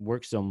hard,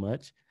 work so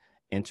much,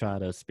 and try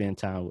to spend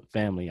time with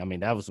family. I mean,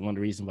 that was one of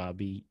the reasons why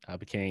I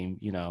became,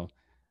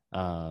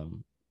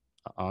 an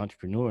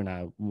entrepreneur, and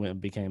I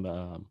became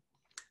a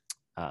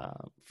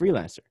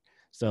freelancer.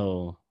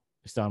 So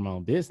I started my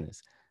own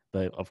business.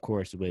 But of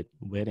course, with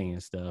wedding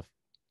and stuff,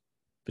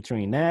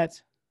 between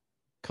that,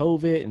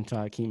 COVID, and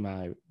trying to keep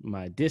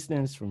my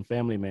distance from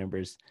family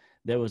members,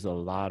 there was a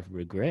lot of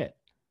regret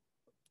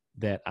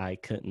that I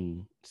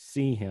couldn't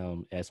see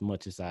him as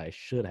much as I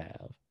should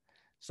have.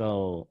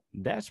 So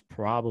that's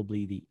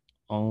probably the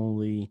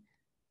only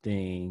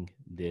thing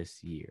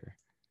this year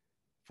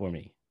for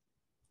me.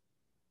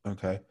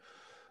 Okay.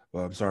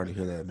 Well, I'm sorry to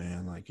hear that,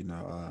 man.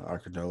 Our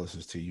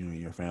condolences to you and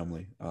your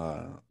family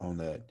on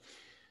that.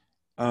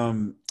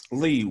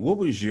 Lee, what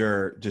was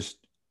your just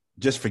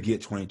just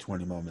forget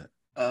 2020 moment.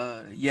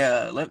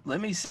 Yeah, let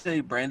me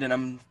say, Brandon,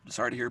 I'm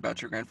sorry to hear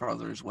about your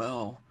grandfather as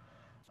well.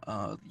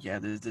 Yeah,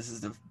 this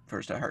is the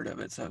first I heard of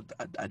it, so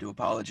I do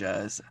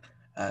apologize.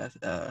 I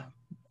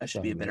That's should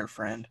all be a good. better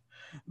friend,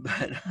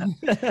 but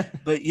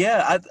but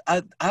yeah,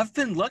 I've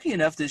been lucky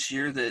enough this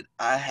year that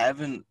I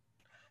haven't.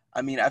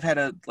 I mean, I've had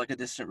a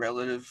distant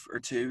relative or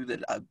two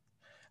that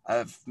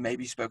I've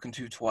maybe spoken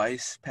to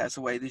twice pass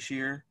away this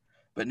year,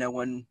 but no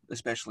one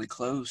especially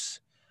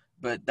close.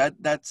 But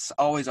that's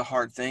always a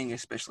hard thing,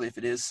 especially if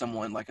it is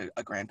someone like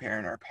a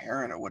grandparent or a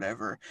parent or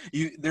whatever.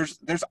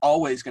 There's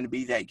always going to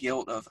be that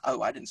guilt of,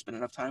 oh, I didn't spend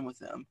enough time with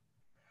them,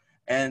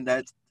 and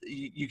that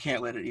you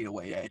can't let it eat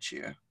away at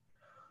you.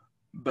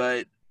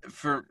 But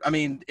I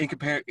mean, in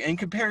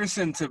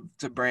comparison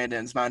to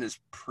Brandon's, mine is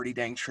pretty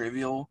dang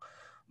trivial.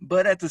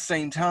 But at the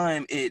same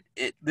time, it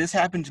this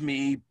happened to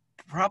me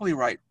probably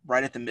right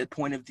at the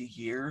midpoint of the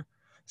year.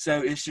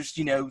 So it's just,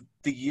 the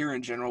year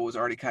in general was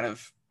already kind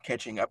of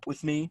catching up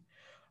with me.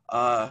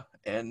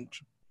 And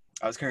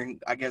I was carrying,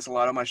 I guess, a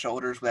lot on my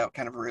shoulders without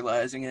kind of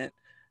realizing it.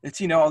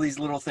 It's, all these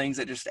little things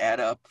that just add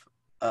up,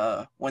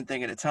 one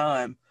thing at a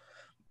time.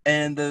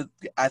 And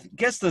I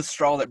guess the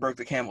straw that broke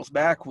the camel's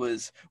back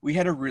was we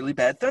had a really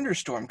bad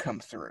thunderstorm come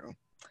through,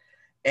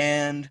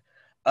 and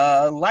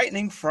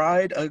lightning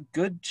fried a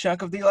good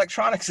chunk of the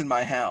electronics in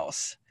my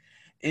house,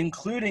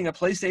 including a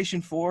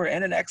PlayStation 4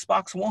 and an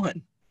Xbox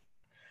One,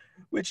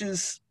 which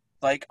is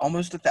like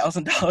almost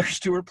 $1,000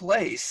 to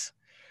replace.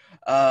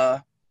 Uh,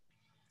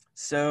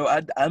 so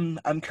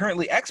I'm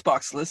currently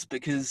Xboxless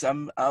because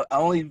I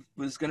only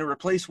was going to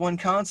replace one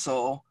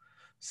console.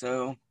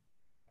 So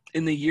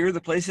in the year the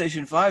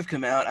PlayStation 5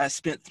 came out, I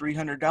spent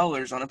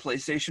 $300 on a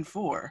PlayStation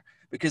 4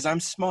 because I'm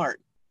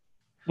smart.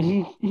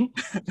 I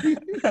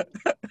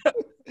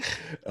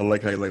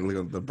like how you like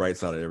look at the bright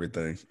side of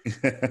everything.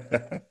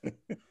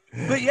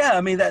 But yeah,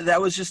 I mean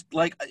that was just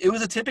like, it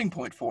was a tipping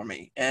point for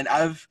me, and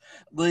I've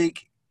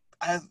I've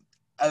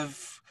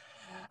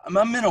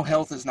my mental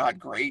health is not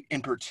great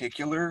in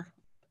particular,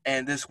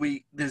 and this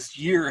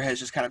year has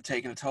just kind of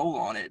taken a toll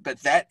on it. But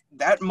that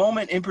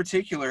moment in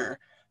particular,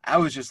 I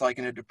was just like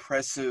in a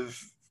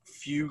depressive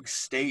fugue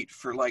state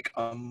for like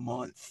a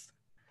month,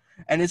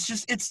 and it's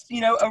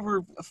over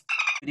a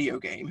video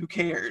game. Who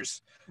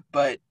cares?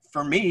 But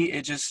for me,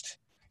 it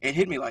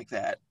hit me like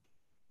that.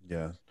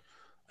 Yeah.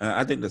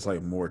 I think there's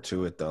like more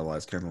to it though. Like,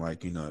 it's kind of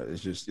like,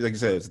 it's just like you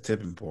said, it's a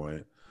tipping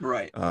point.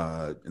 Right.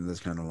 And this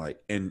kind of like,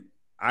 and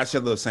I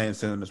share those same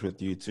sentiments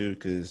with you too,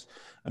 because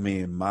I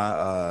mean,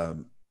 my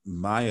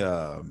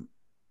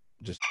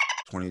just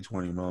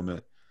 2020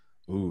 moment.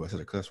 Ooh, I said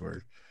a cuss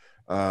word.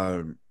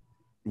 Um,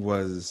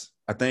 was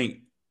I think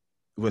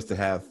was to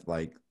have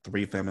like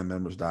three family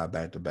members die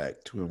back to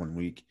back, 2 in 1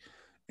 week,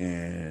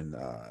 and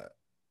I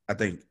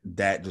think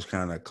that just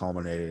kind of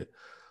culminated.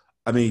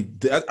 I mean,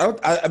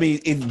 I mean,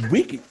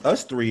 if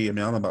us three, I mean,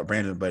 I don't know about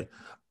Brandon, but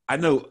I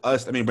know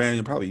us. I mean,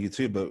 Brandon, probably you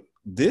too. But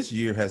this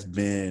year has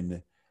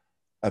been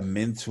a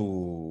this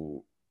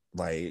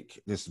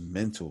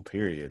mental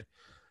period,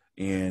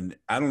 and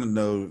I don't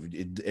know.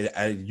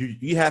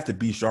 You have to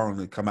be strong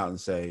to come out and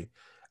say,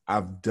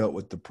 I've dealt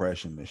with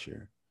depression this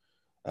year.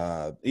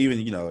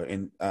 Even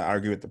and I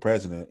agree with the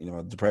president.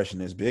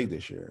 Depression is big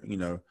this year.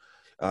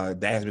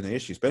 That has been an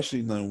issue,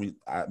 especially when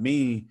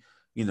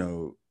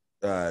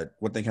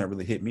one thing kind of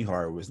really hit me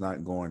hard was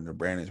not going to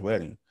Brandon's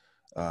wedding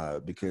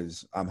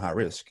because I'm high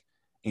risk,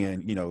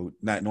 and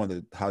not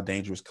knowing how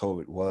dangerous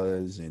COVID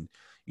was, and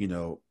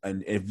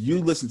and if you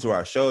listen to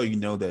our show, you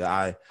know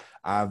that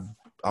I've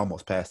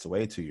almost passed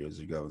away 2 years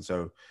ago, and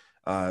so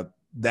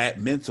that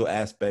mental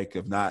aspect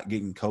of not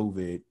getting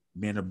COVID,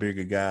 being a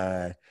bigger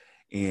guy,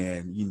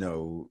 and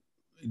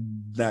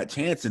not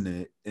chancing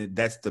it,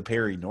 that's the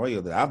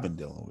paranoia that I've been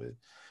dealing with,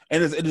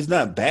 and it's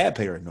not bad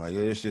paranoia.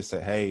 It's just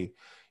that, hey,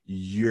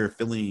 you're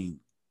feeling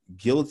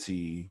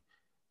guilty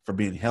for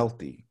being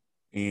healthy,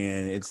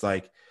 and it's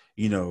like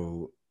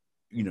you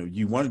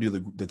want to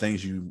do the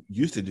things you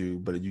used to do,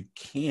 but you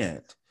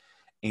can't,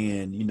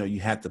 and you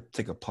have to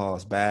take a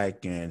pause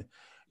back, and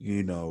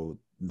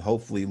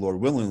hopefully, Lord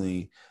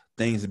willingly,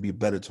 things will be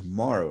better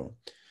tomorrow.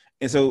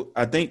 And so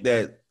I think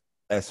that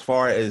as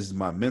far as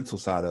my mental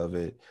side of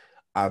it,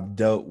 I've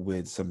dealt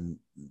with some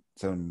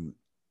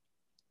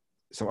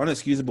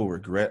unexcusable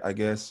regret, I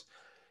guess,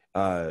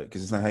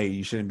 because it's not, hey,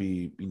 you shouldn't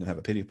be have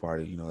a pity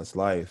party, it's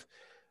life.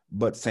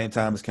 But at the same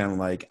time, it's kind of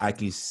like I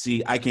can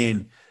say,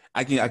 hey,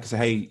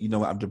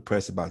 I'm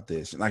depressed about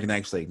this, and I can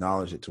actually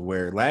acknowledge it. To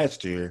where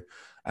last year,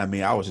 I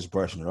mean, I was just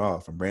brushing it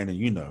off. And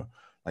Brandon,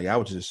 like I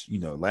was just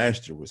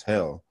last year was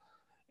hell,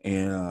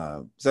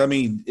 and so I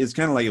mean, it's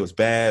kind of like it was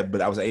bad,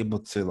 but I was able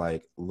to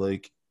like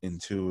look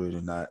into it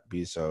and not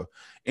be so.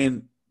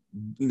 And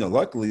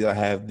luckily, I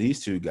have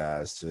these two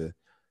guys to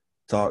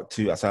talk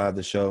to outside of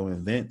the show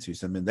and vent to.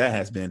 So I mean, that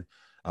has been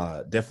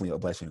definitely a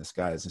blessing in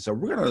disguise. And so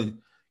we're gonna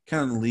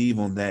kind of leave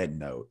on that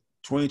note.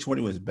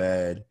 2020 was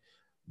bad,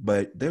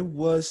 but there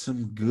was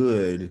some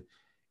good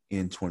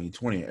in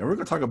 2020, and we're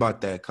gonna talk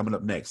about that coming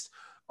up next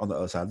on the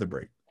other side of the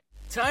break.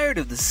 Tired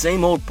of the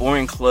same old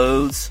boring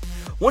clothes?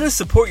 Want to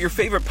support your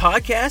favorite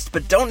podcast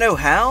but don't know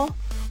how?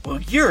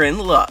 Well, you're in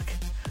luck.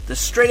 The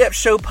Straight Up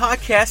Show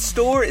podcast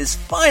store is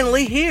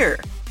finally here.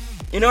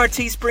 In our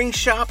Teespring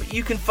shop,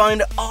 you can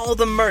find all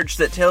the merch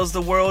that tells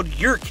the world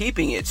you're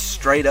keeping it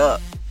straight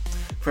up.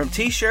 From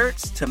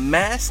t-shirts to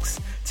masks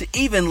to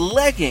even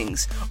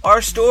leggings,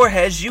 our store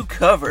has you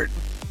covered.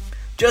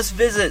 Just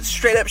visit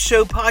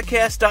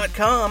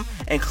straightupshowpodcast.com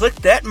and click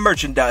that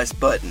merchandise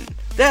button.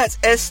 That's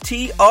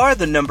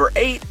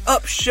STR8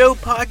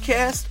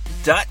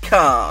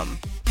 upshowpodcast.com.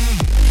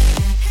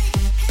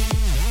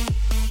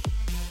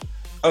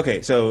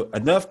 Okay, so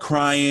enough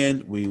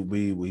crying.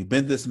 We've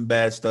been through some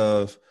bad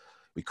stuff.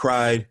 We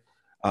cried.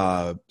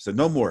 So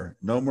no more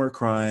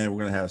crying.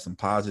 We're gonna have some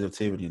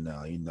positivity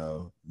now.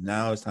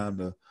 Now it's time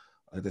to,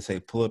 like they say,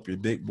 pull up your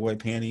big boy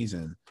panties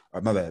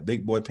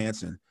big boy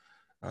pants and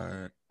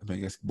I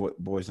guess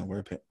boys don't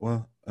wear pants.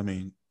 Well, I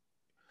mean,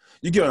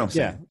 you get what I'm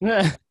saying.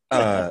 Yeah.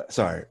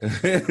 Sorry.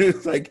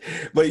 It's like,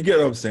 but you get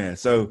what I'm saying.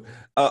 So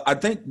I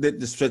think that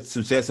this shed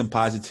some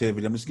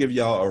positivity. I'm just giving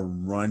y'all a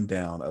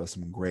rundown of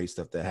some great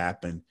stuff that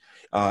happened.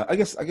 I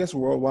guess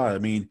worldwide. I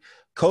mean,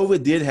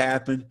 COVID did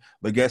happen,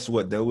 but guess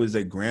what? There was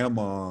a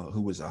grandma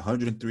who was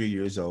 103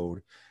 years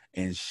old,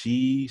 and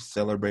she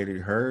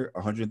celebrated her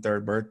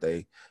 103rd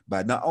birthday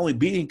by not only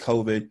beating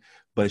COVID,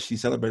 but she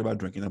celebrated by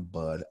drinking a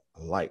Bud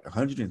Light.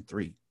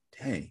 103.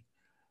 Dang.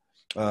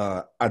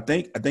 I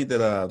think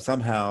that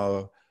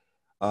somehow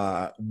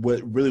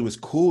what really was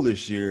cool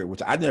this year,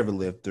 which I never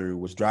lived through,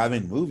 was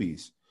driving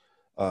movies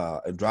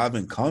and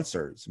driving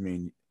concerts. I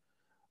mean,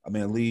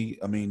 Lee,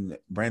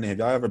 Brandon, have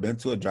y'all ever been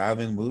to a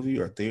drive-in movie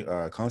or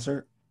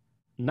concert?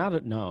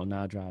 Not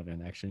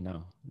driving. Actually,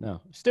 no.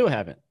 Still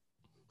haven't.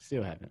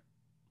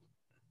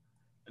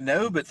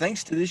 No, but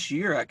thanks to this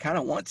year, I kind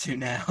of want to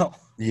now.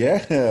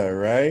 Yeah,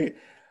 right.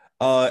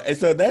 And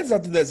so that's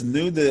something that's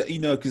new that,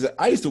 because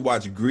I used to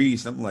watch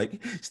Grease. I'm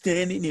like,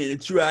 standing in a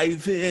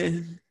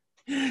drive-in,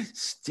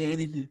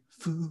 standing in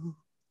food.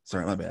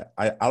 Sorry, my bad.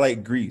 I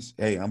like Grease.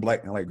 Hey, I'm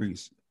black and I like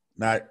Grease.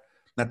 Not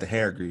the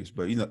hair Grease,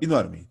 but you know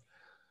what I mean.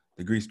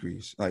 The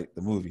Grease, like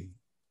the movie.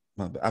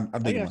 I'm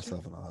digging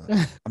myself in the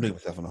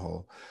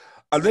hole.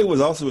 I think it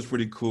was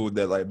pretty cool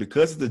that, like,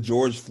 because of the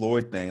George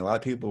Floyd thing, a lot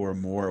of people were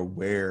more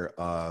aware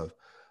of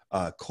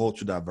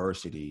cultural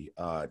diversity.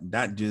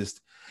 Not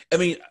just,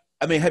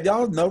 have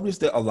y'all noticed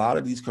that a lot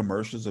of these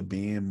commercials are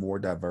being more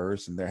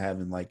diverse and they're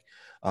having like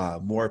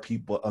more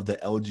people of the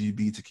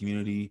LGBT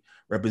community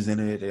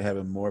represented? They're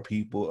having more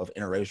people of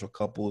interracial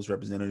couples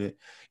represented,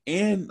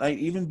 and like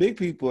even big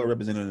people are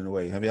represented in a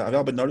way. Have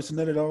y'all been noticing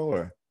that at all?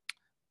 Or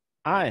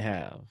I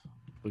have,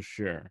 for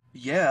sure.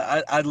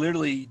 Yeah, I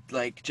literally,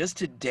 like, just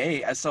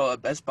today I saw a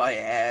Best Buy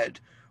ad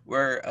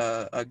where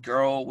a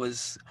girl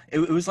was, it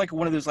was like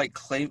one of those like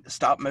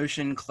stop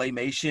motion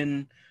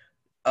claymation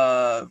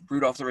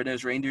Rudolph the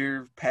Red-Nosed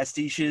Reindeer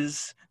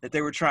pastiches that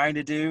they were trying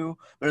to do,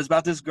 but it was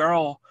about this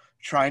girl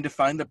trying to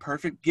find the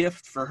perfect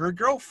gift for her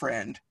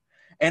girlfriend.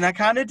 And I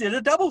kind of did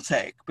a double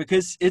take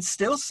because it's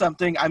still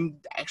something I'm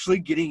actually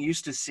getting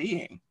used to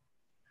seeing.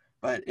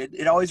 But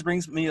it always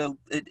brings me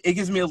it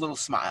gives me a little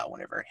smile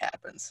whenever it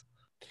happens.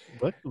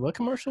 What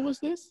commercial was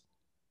this?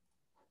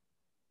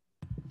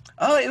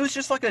 Oh, it was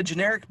just like a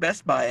generic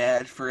Best Buy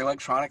ad for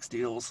electronics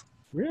deals.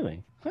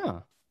 Really? Huh.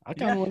 I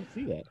kind of want to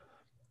see that.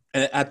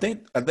 And I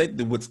think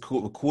that what's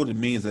cool to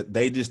me is that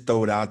they just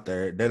throw it out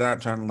there. They're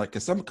not trying to, like,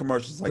 because some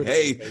commercials like,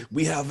 hey,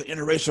 we have an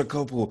interracial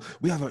couple,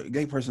 we have a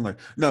gay person. Like,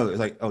 no, it's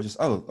like,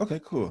 okay,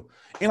 cool.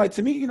 And like,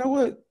 to me, you know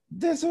what?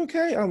 That's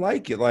okay. I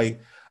like it.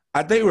 Like,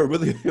 I think what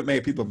really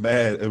made people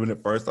mad when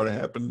it first started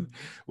happening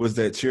was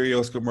that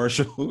Cheerios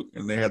commercial,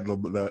 and they had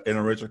the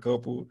interracial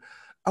couple.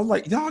 I'm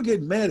like, y'all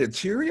getting mad at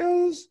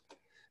Cheerios?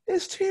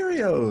 It's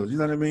Cheerios. You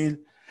know what I mean?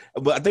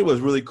 But I think what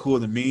was really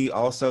cool to me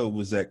also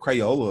was that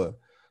Crayola,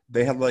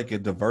 they had like a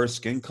diverse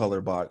skin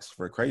color box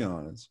for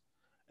crayons.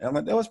 And I'm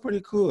like, that was pretty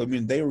cool. I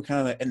mean, they were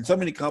kind of, and so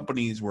many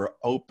companies were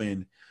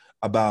open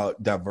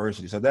about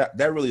diversity. So that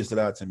really stood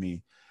out to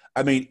me.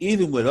 I mean,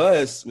 even with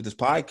us, with this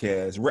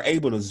podcast, we're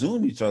able to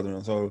Zoom each other.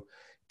 And so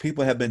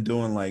people have been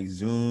doing like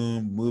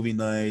Zoom movie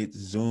nights,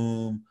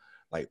 Zoom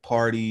like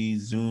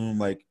parties, Zoom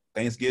like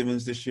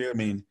Thanksgivings this year. I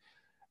mean,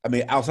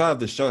 outside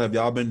of the show, have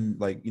y'all been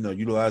like,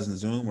 utilizing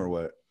Zoom or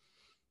what?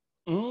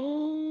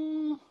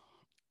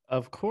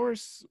 Of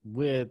course,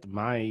 with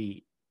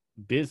my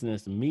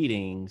business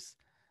meetings,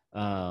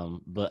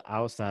 but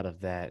outside of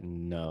that,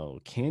 no.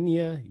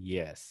 Kenya,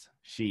 yes,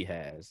 she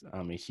has.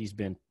 I mean, she's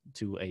been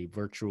to a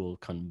virtual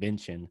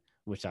convention,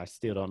 which I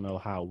still don't know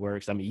how it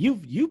works. I mean,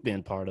 you've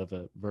been part of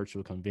a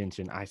virtual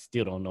convention. I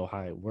still don't know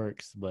how it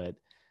works, but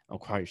I'm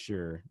quite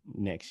sure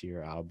next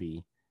year I'll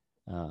be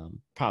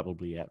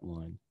probably at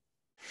one.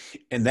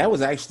 And that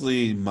was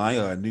actually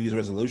my New Year's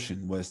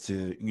resolution, was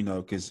to,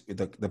 because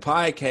the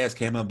podcast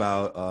came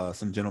about,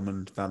 some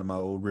gentleman found my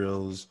old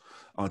reels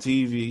on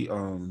TV,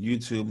 on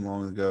YouTube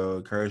long ago,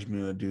 encouraged me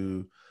to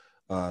do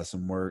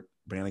some work.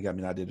 Brandon got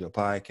me an idea to do a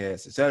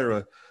podcast,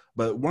 etc.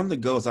 But one of the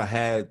goals I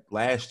had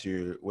last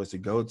year was to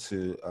go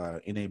to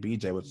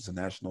NABJ, which is the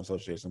National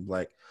Association of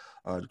Black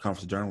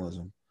Conference of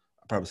Journalism.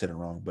 I probably said it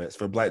wrong, but it's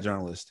for Black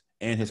journalists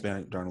and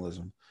Hispanic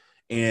journalism.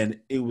 And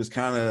it was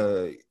kind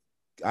of,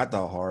 I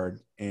thought,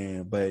 hard.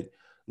 But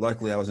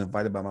luckily I was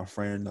invited by my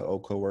friend, an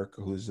old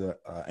coworker who's an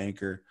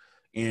anchor.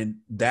 And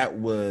that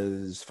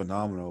was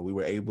phenomenal. We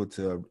were able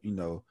to,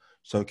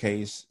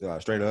 showcase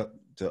straight up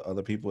to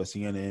other people at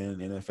CNN,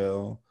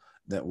 NFL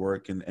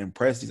Network, and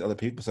impress these other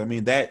people. So I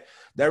mean that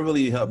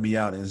really helped me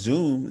out. And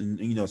Zoom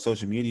and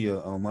social media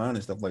online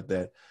and stuff like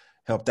that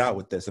helped out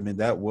with this. I mean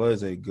that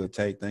was a good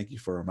take. Thank you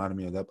for reminding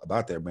me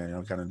about that, man.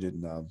 I kind of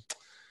didn't know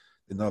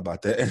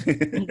about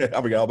that.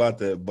 I forgot all about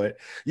that. But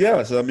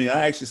yeah, so I mean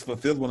I actually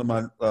fulfilled one of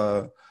my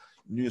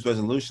New Year's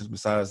resolutions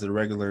besides the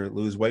regular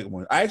lose weight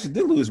one. I actually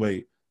did lose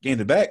weight,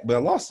 gained it back, but I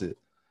lost it.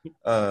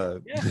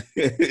 Hey,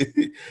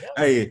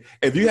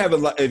 if you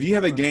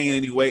haven't gained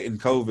any weight in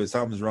COVID,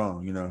 something's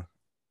wrong.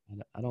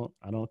 I don't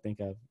think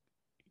I've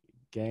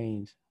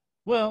gained.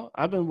 Well,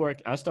 I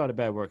started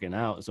back working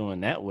out, so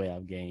in that way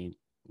I've gained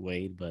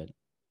weight, but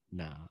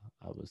nah,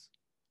 I was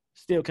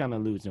still kind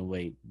of losing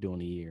weight during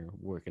the year,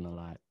 working a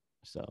lot.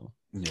 So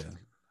yeah,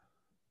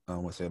 I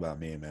don't want to say about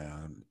me,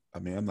 man. I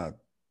mean, I'm not.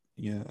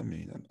 Yeah, I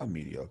mean, I'm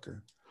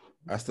mediocre.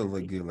 I still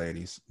look good,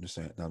 ladies. I'm just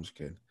saying. No, I'm just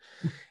kidding.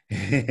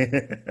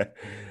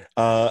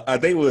 I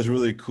think it was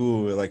really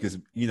cool. Like,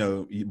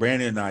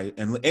 Brandon and I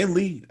and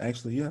Lee,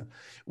 actually, yeah,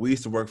 we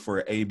used to work for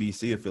an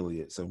ABC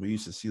affiliate, so we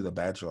used to see The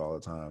Bachelor all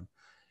the time.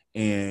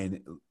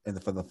 And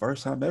for the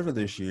first time ever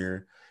this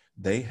year,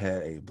 they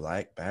had a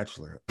Black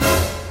Bachelor.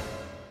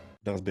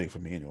 That was big for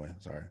me, anyway.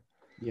 Sorry.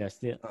 Yeah,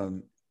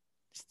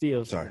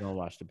 still sorry. Gonna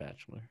watch The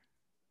Bachelor.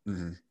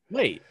 Mm-hmm.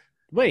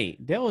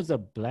 Wait, there was a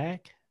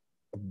Black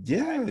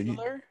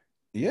Bachelor?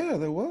 Yeah,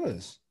 there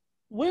was.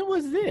 When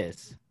was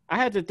this? I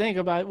had to think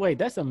about. Wait,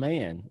 that's a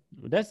man.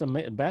 That's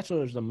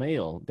Bachelor's a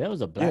male. There was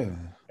a Black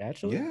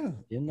Bachelor. Yeah,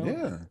 Didn't know.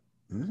 Yeah.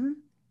 Mm-hmm.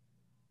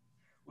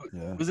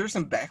 Yeah. Was there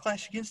some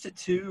backlash against it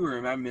too, or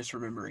am I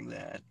misremembering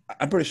that?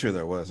 I'm pretty sure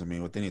there was. I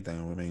mean, with anything,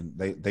 I mean,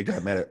 they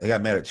got mad at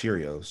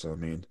Cheerios. So I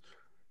mean,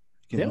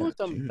 there was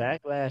some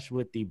backlash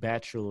with the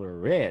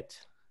Bachelorette,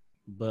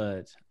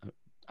 but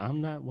I'm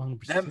not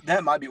 100%.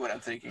 That might be what I'm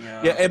thinking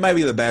of. Yeah, it might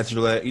be the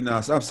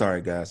Bachelorette. So I'm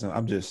sorry, guys.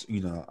 I'm just,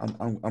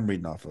 I'm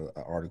reading off an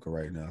article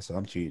right now, so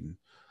I'm cheating.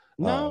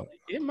 No,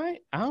 it might.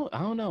 I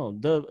don't know.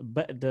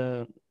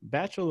 The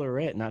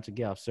Bachelorette, not to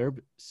get off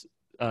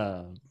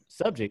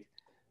subject,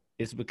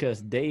 is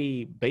because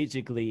they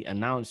basically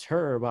announced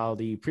her while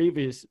the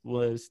previous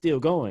was still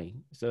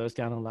going. So it's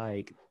kind of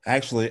like.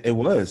 Actually, it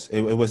was.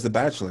 It was The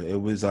Bachelor.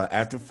 It was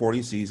after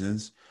 40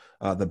 seasons.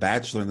 The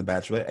Bachelor and The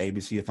Bachelorette,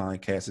 ABC finally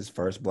cast its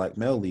first Black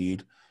male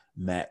lead,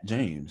 Matt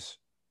James.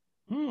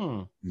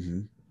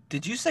 Mm-hmm.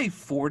 Did you say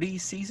 40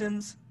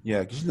 seasons?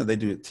 Yeah, because they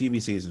do it.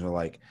 TV seasons are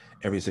like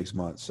every 6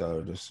 months,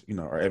 so just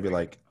or every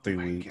like 3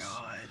 weeks.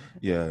 God.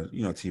 Yeah,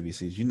 TV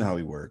seasons. You know how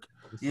we work.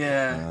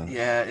 Yeah.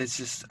 It's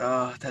just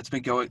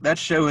that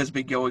show has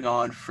been going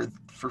on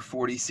for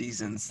 40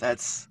 seasons.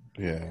 That's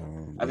I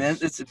mean,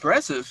 it's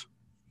impressive.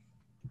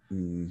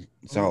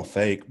 It's all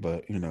fake,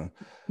 but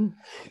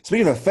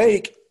Speaking of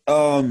fake.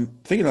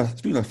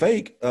 Speaking of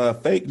fake,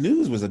 fake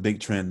news was a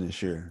big trend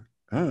this year.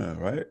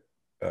 Right?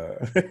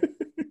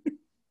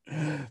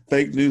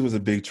 Fake news was a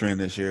big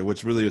trend this year,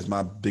 which really is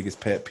my biggest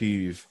pet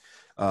peeve,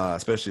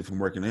 especially from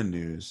working in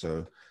news.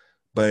 So,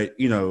 but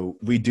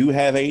we do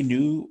have a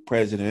new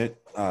president.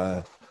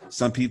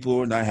 Some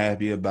people are not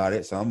happy about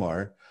it. Some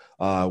are.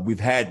 We've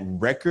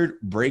had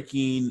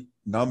record-breaking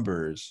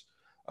numbers.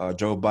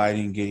 Joe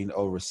Biden getting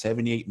over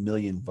 78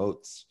 million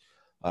votes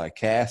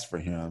cast for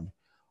him.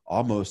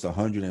 Almost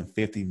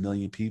 150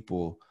 million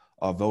people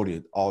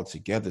voted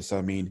altogether. So,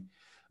 I mean,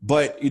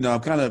 but, I'm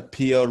kind of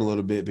PO'd a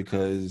little bit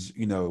because,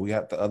 we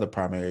got the other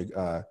primary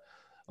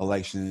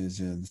elections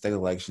and state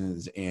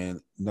elections and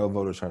no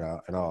voter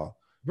turnout at all.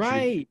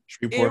 Right.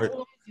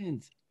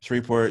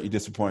 Shreveport, you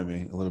disappoint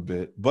me a little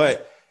bit,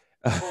 but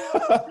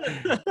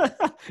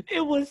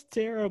it was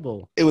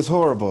terrible. It was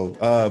horrible.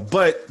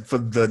 But for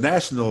the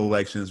national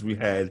elections, we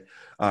had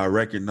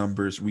record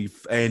numbers.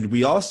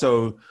 We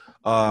also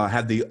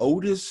had the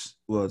oldest,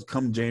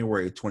 come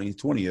January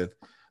 2020th,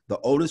 the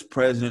oldest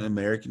president in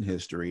American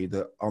history,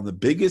 on the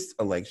biggest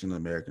election in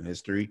American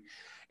history.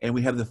 And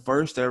we have the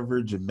first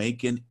ever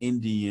Jamaican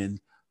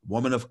Indian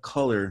woman of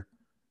color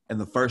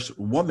and the first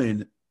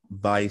woman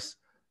vice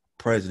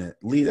president.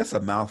 Lee, that's a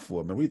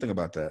mouthful, man. What do you think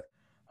about that?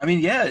 I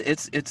mean, yeah,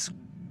 it's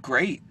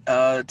great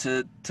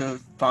to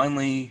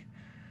finally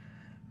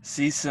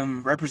see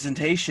some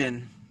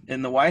representation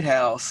in the White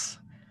House.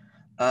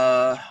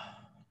 God,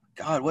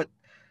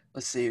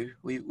 let's see.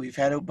 We've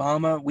had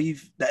Obama.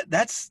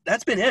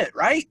 That's been it,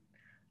 right?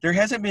 There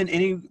hasn't been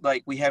any,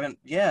 like, we haven't.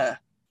 Yeah,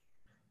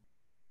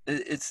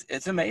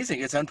 it's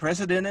amazing. It's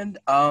unprecedented.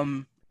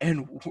 And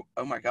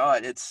oh my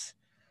God,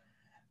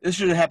 this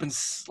should have happened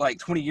like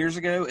 20 years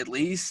ago at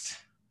least.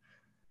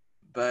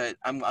 But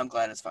I'm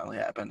glad it's finally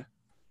happened.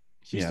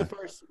 She's the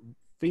first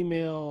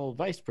female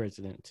vice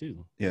president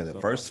too. Yeah,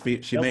 the first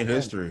she made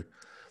history.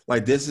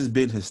 like this has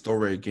been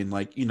historic, and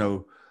like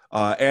and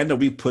I know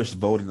we pushed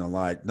voting a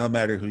lot. No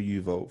matter who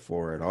you vote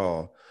for at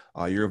all,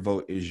 your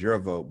vote is your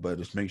vote, but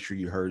just make sure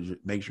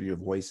make sure your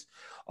voice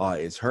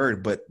is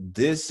heard. But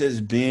this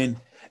has been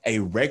a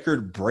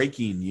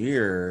record-breaking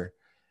year,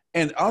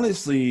 and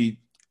honestly,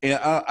 and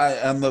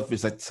I don't know if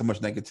it's like so much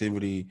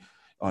negativity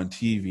on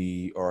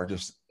TV or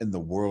just in the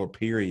world,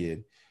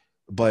 period.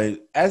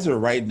 But as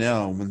of right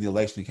now, when the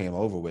election came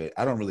over with,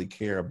 I don't really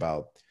care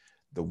about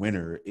the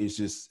winner. It's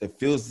just it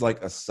feels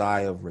like a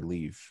sigh of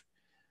relief.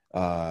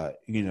 I'm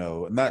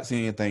not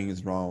saying anything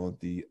is wrong with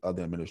the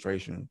other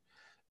administration.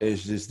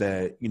 It's just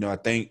that, I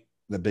think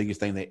the biggest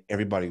thing that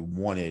everybody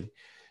wanted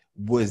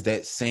was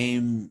that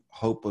same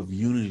hope of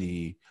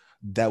unity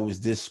that was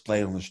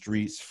displayed on the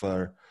streets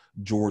for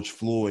George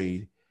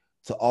Floyd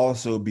to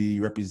also be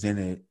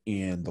represented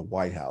in the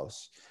White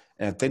House.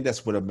 And I think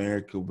that's what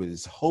America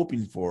was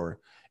hoping for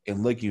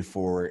and looking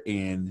for.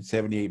 And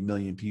 78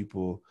 million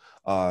people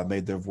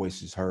made their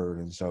voices heard.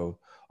 And so,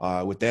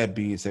 with that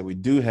being said, we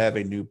do have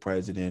a new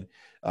president.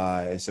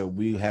 And so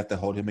we have to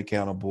hold him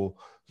accountable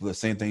for the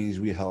same things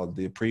we held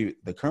the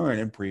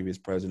current and previous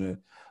president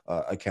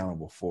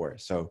accountable for.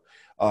 So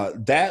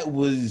that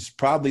was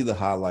probably the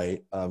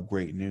highlight of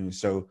great news.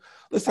 So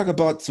let's talk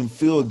about some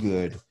feel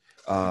good,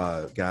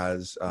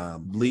 guys.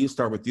 Lee,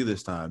 start with you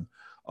this time.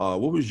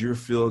 What was your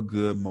feel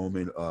good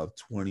moment of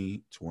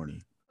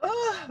 2020?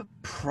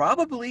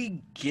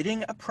 Probably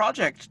getting a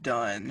project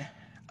done.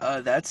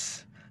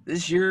 That's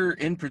this year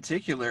in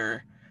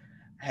particular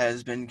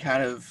has been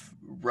kind of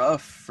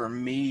rough for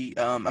me.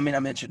 I mean, I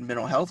mentioned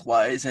mental health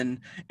wise, and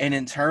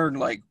in turn,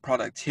 like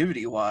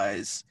productivity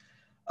wise,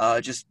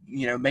 just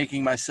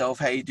making myself,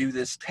 hey, do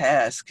this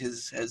task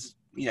has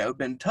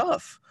been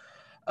tough.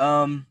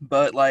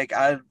 But like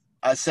I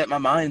set my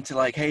mind to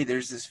like, hey,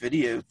 there's this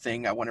video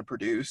thing I want to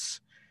produce,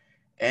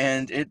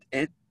 and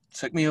it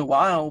took me a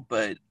while,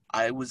 but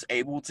I was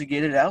able to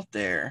get it out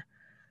there.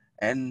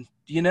 And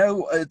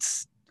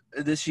it's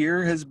this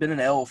year has been an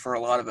L for a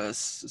lot of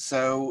us.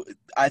 So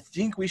I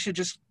think we should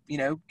just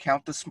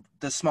count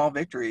the small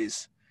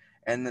victories,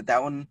 and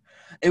that one.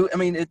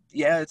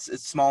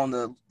 It's small in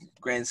the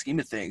grand scheme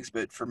of things,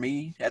 but for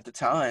me at the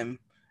time,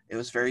 it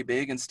was very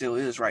big and still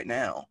is right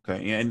now.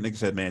 Okay, yeah, and like I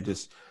said, man,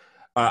 just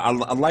I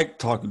like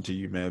talking to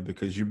you, man,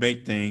 because you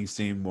make things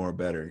seem more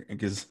better. And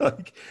because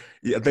like,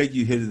 yeah, I think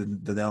you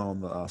hit the nail on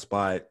the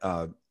spot.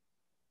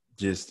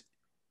 Just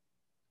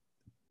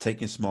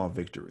taking small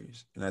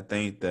victories, and I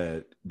think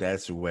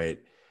that's what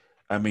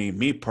I mean.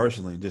 Me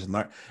personally, just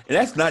learn, and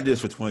that's not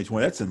just for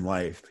 2020. That's in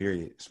life,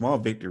 period. Small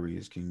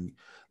victories can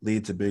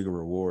lead to bigger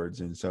rewards,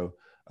 and so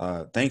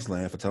thanks,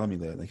 Lan, for telling me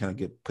that. That kind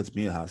of puts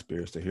me in high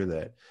spirits to hear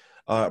that.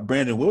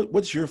 Brandon,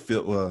 what's your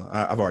feel? Well,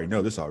 I've already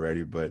know this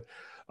already, but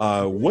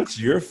what's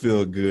your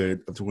feel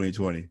good of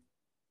 2020?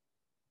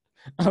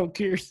 I'm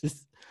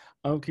curious.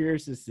 I'm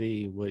curious to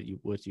see what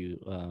you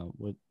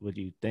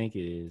think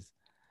it is,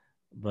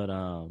 but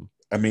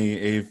I mean,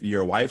 if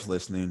your wife's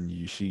listening,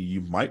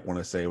 you might want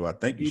to say, "Well, I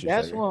think you should."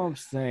 That's what I'm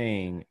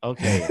saying.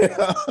 Okay.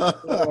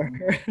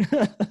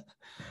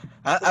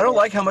 I don't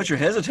like how much you're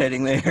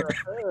hesitating there. For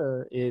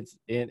her, it's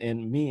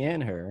and me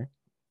and her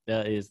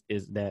is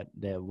that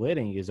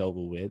wedding is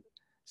over with,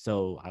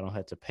 so I don't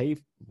have to pay.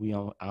 I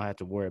don't have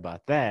to worry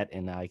about that,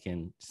 and I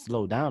can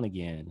slow down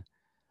again.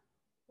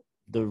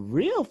 The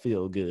real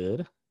feel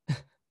good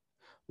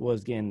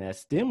was getting that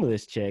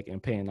stimulus check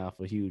and paying off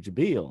a huge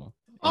bill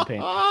and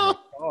paying off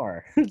a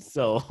car.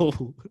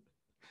 So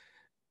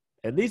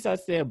at least I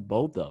said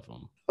both of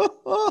them.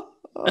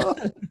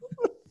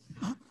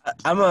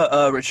 I'm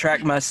gonna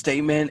retract my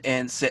statement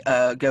and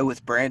go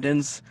with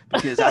Brandon's,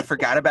 because I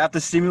forgot about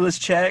the stimulus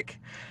check,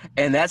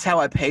 and that's how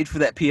I paid for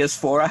that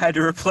PS4 I had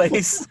to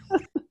replace.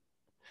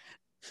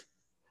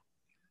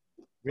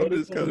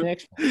 Ready for the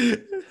next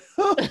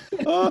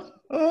one.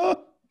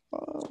 Oh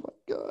my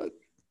god.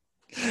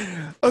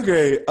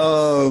 Okay,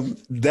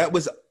 that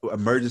was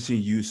emergency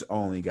use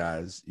only,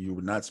 guys. You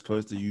were not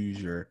supposed to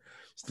use your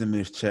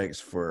stimulus checks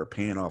for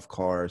paying off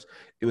cars.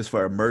 It was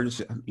for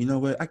emergency. You know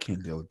what? I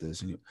can't deal with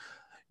this. I'm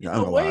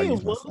gonna lie.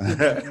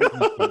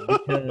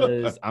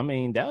 Because I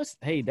mean, that's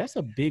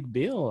a big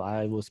bill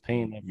I was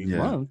paying every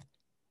month.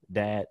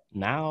 That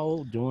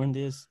now during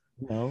this,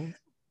 I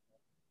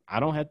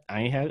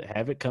ain't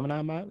have it coming out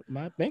of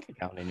my bank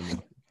account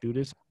anymore. Do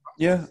this.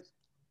 Yeah.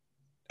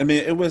 I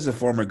mean, it was a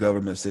form of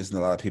government system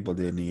a lot of people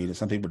didn't need, and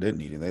some people didn't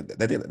need it.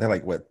 They're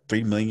like, what,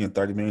 $3 million,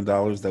 $30 million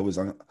that was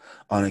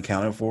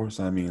unaccounted for.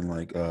 So, I mean,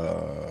 like,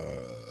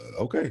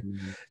 okay.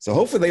 Mm-hmm. So,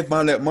 hopefully they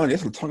find that money.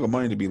 That's a ton of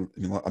money to be,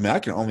 I mean, I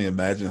can only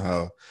imagine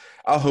how,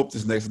 I hope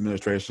this next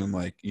administration,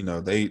 like,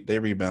 they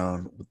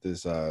rebound with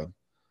this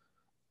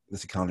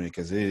economy,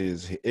 because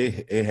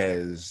it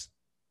has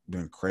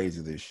been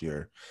crazy this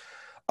year.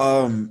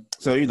 So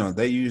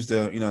they used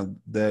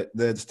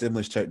that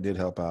stimulus check did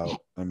help out.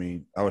 I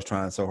mean, I was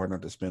trying so hard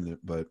not to spend it,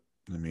 but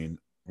I mean,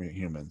 we're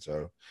human,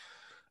 so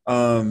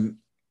and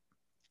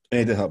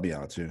it did help me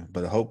out too.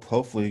 But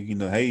hopefully,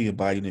 hey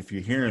Biden, if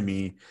you're hearing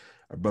me,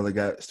 our brother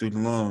got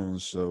student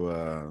loans,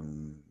 so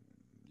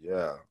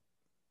yeah,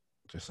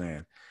 Just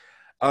saying.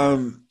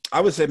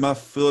 I would say my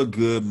feel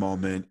good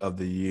moment of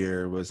the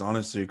year was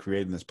honestly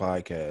creating this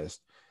podcast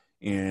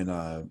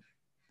and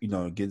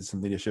getting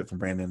some leadership from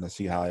Brandon to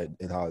see how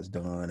it's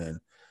done and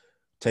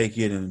take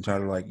it and try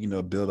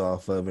to build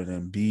off of it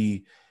and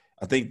be.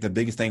 I think the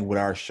biggest thing with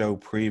our show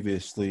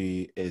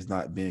previously is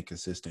not being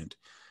consistent,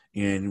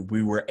 and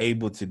we were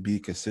able to be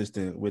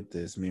consistent with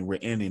this. I mean, we're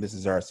ending. This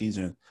is our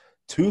season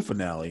 2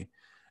 finale.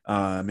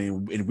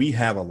 And we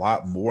have a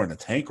lot more in the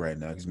tank right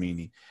now. Because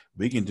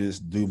we can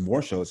just do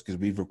more shows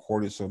because we've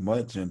recorded so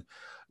much and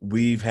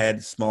we've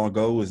had small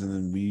goals, and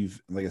then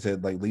we've, like I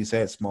said, like Lee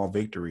said, small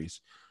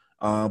victories.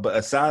 But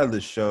aside of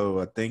the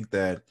show, I think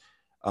that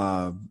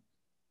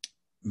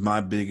my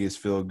biggest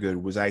feel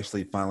good was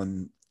actually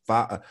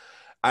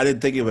I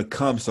didn't think it would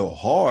come so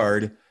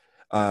hard,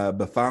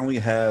 but finally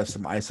have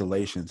some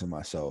isolation to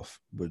myself,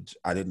 which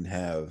I didn't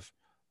have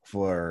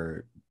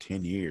for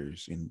 10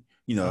 years. And,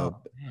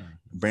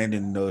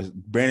 Brandon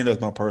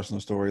knows my personal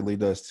story. Lee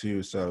does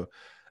too. So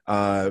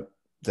to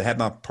have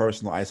my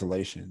personal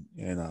isolation.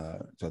 And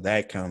so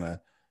that kind of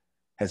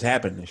has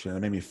happened this year. It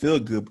made me feel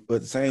good. But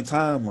at the same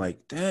time,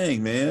 like,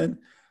 dang, man,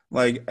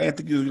 like, I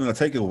think you're going to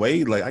take it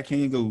away. Like, I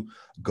can't go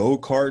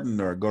karting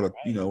or go to,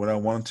 when I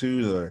want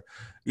to, or,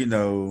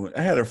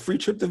 I had a free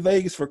trip to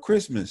Vegas for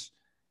Christmas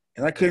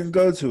and I couldn't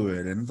go to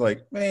it. And it's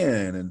like,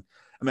 man, and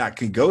I mean, I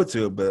could go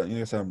to it, but,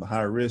 I'm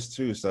high risk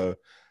too. So,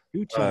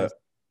 2 Chainz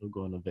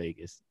going to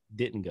Vegas.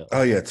 Didn't go.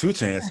 Oh, yeah, 2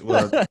 Chainz.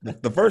 Well,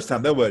 the first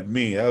time, that wasn't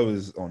me. That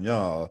was on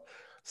y'all.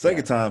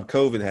 Second time,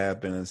 COVID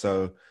happened. And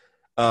so,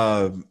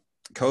 COVID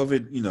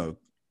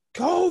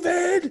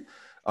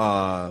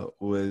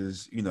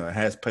was,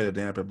 has played a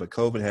damper, but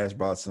COVID has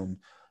brought some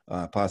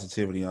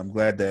positivity. I'm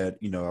glad that,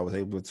 I was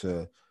able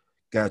to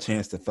got a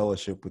chance to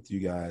fellowship with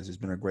you guys. It's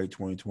been a great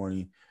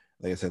 2020.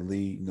 Like I said,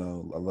 Lee,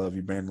 I love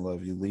you, Brandon,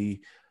 love you,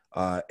 Lee.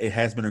 It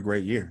has been a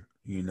great year,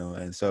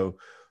 and so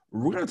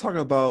we're going to talk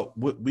about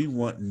what we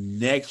want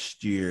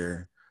next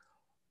year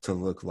to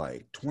look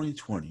like.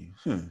 2020.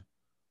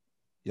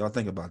 Y'all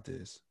think about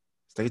this.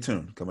 Stay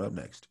tuned. Coming up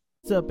next.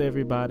 What's up,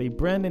 everybody?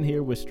 Brandon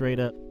here with Straight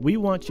Up. We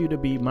want you to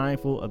be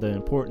mindful of the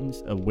importance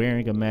of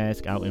wearing a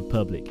mask out in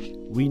public.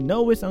 We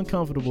know it's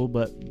uncomfortable,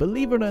 but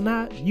believe it or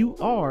not, you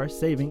are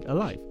saving a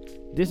life.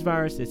 This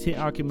virus has hit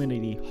our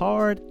community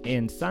hard,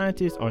 and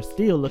scientists are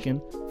still looking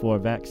for a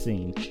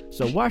vaccine.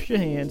 So wash your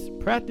hands,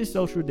 practice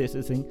social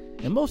distancing,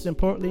 and most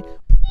importantly,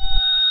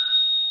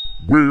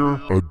 wear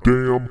a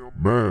damn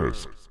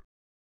mask.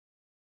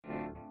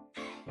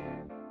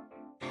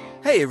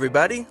 Hey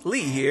everybody,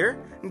 Lee here.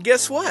 And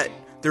guess what?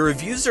 The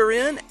reviews are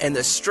in and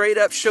the Straight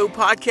Up Show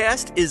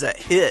podcast is a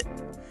hit.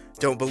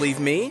 Don't believe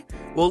me?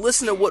 Well,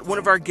 listen to what one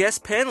of our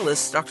guest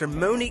panelists, Dr.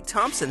 Monique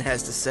Thompson,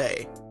 has to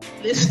say.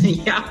 Listen,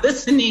 y'all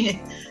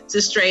listening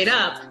to Straight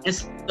Up and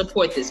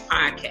support this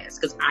podcast,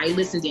 because I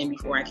listened in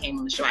before I came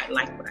on the show. I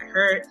liked what I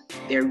heard.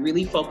 They're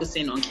really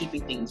focusing on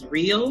keeping things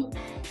real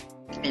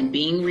and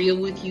being real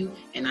with you,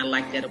 and I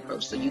like that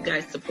approach. So you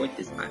guys support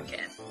this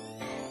podcast.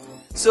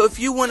 So if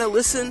you want to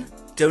listen,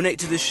 donate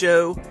to the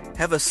show,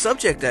 have a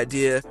subject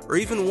idea, or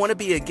even want to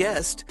be a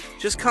guest,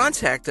 just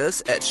contact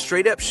us at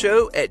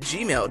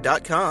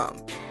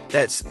straightupshow@gmail.com.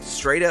 That's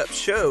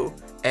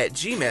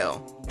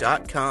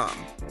straightupshow@gmail.com.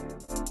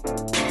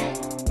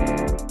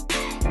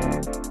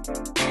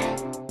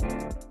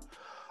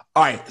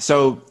 All right,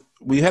 so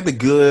we had the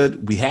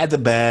good, we had the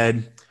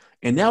bad,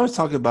 and now let's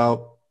talk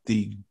about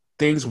the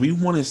things we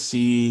want to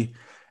see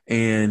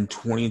in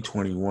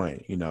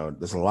 2021.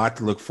 There's a lot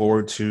to look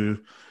forward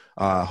to.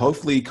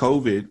 Hopefully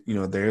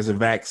COVID, there's a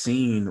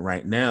vaccine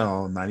right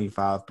now,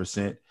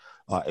 95%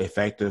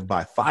 effective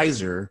by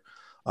Pfizer.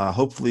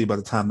 Hopefully by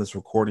the time this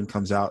recording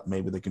comes out,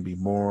 maybe there can be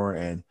more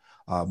and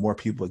more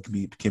people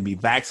can be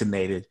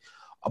vaccinated.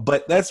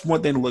 But that's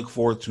one thing to look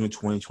forward to in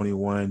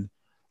 2021.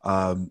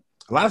 A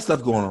lot of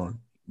stuff going on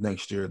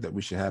next year that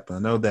we should happen. I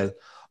know that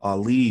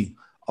Lee,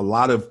 a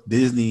lot of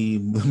Disney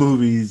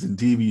movies and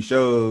TV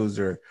shows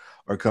are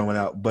coming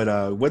out.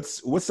 But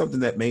what's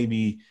something that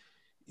maybe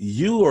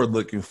you are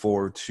looking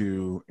forward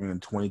to in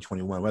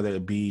 2021, whether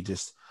it be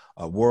just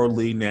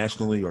worldly,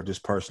 nationally, or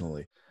just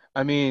personally?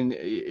 I mean,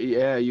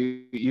 yeah,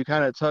 you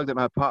kind of tugged at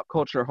my pop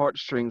culture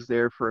heartstrings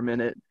there for a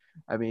minute.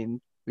 I mean,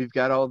 we've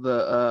got all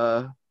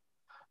the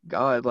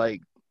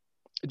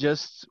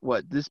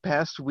this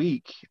past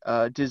week,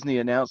 Disney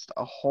announced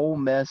a whole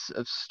mess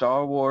of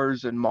Star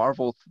Wars and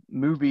Marvel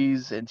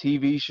movies and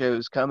TV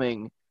shows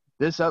coming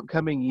this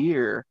upcoming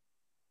year.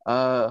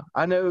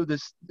 I know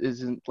this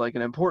isn't like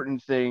an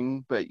important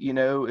thing, but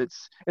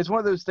it's one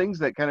of those things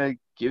that kind of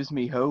gives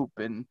me hope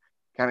and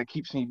kind of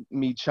keeps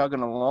me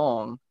chugging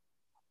along.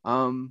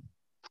 And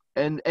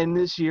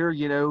this year,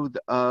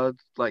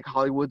 like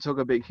Hollywood took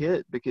a big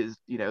hit because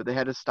they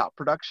had to stop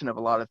production of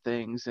a lot of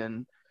things.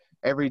 And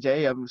every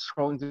day I'm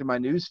scrolling through my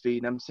news feed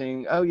and I'm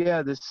seeing, oh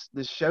yeah, this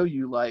show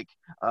you like,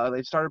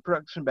 they've started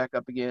production back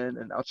up again,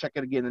 and I'll check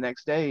it again the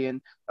next day,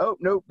 and oh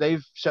nope,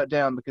 they've shut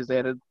down because they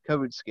had a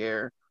COVID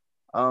scare.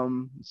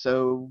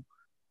 So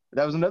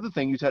that was another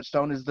thing you touched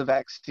on, is the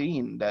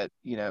vaccine that,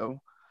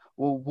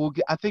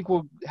 I think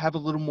we'll have a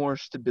little more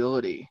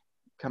stability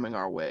coming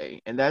our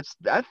way, and that's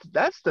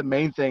the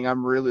main thing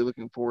I'm really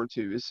looking forward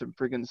to is some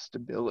friggin'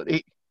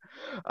 stability.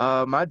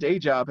 My day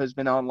job has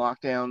been on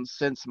lockdown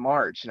since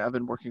March, and I've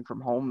been working from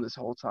home this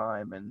whole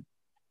time, and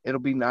it'll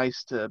be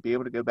nice to be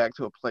able to go back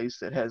to a place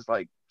that has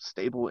like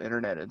stable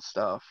internet and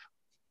stuff.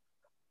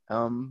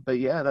 But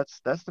yeah,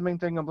 that's the main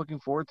thing I'm looking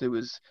forward to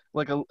is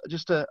like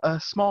just a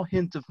small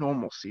hint of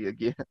normalcy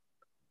again.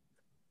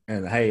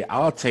 And hey,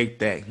 I'll take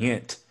that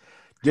hint.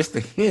 Just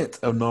a hint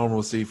of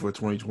normalcy for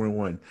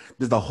 2021.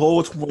 Just the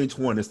whole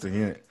 2020 is the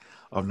hint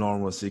of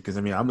normalcy. Because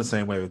I mean, I'm the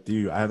same way with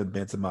you. I haven't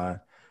been to my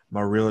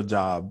real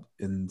job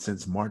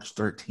since March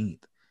 13th,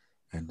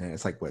 and then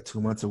it's like what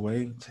 2 months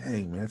away.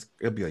 Dang man,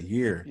 it'll be a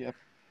year. Yep.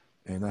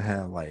 And I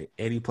have like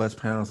 80+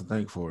 pounds to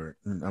thank for it.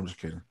 I'm just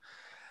kidding.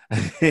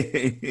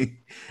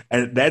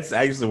 And that's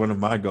actually one of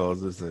my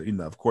goals is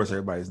to, of course,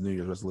 everybody's New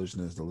Year's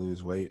resolution is to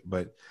lose weight,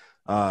 but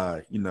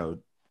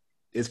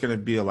it's going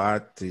to be a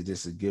lot to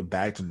just to get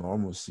back to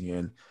normalcy.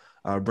 And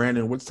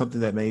Brandon, what's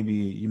something that maybe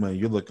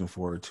you're looking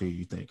forward to?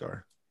 You think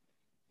are?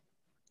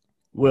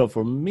 Well,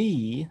 for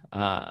me,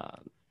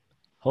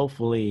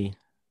 hopefully,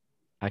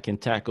 I can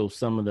tackle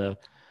some of the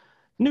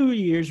New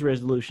Year's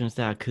resolutions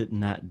that I could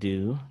not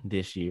do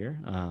this year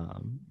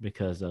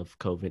because of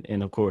COVID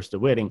and, of course, the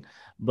wedding.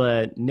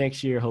 But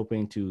next year,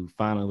 hoping to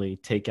finally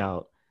take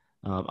out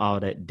all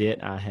that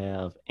debt I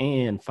have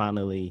and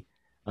finally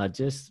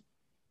just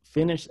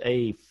finish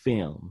a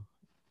film,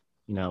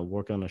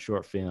 work on a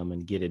short film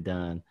and get it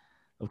done.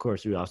 Of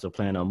course, we also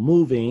plan on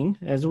moving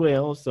as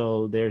well.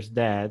 So there's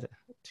that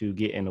to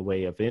get in the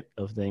way of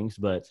things.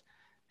 But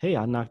hey,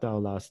 I knocked out a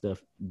lot of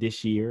stuff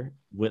this year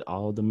with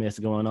all the mess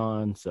going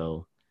on.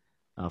 So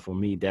for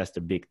me, that's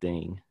the big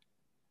thing.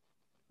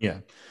 Yeah.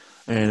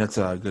 And that's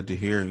good to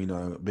hear.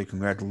 Big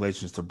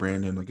congratulations to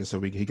Brandon. Like I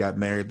said, he got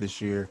married this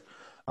year.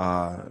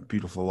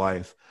 Beautiful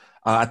life.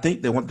 I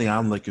think the one thing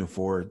I'm looking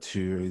forward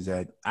to is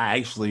that I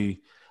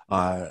actually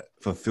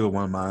fulfilled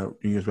one of my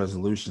New Year's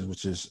resolutions,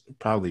 which is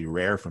probably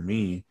rare for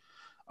me.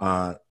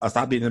 I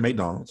stopped eating at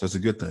McDonald's. So it's a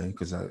good thing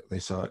because they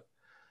suck.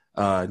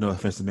 No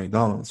offense to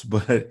McDonald's,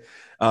 but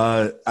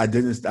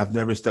I've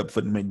never stepped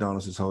foot in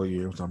McDonald's this whole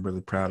year, which I'm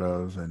really proud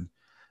of. And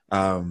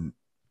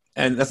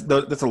that's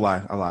a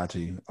lie. I lied to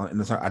you.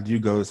 I do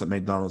go to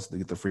McDonald's to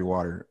get the free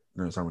water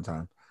during the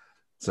summertime.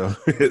 So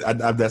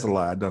that's a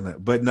lie. I've done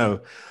that. But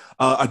no,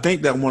 I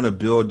think that I want to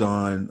build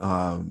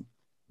on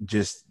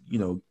just,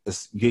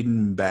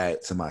 getting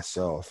back to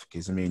myself.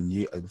 Because,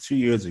 2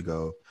 years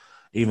ago,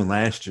 even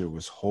last year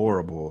was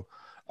horrible,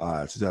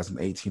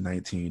 2018,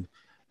 19.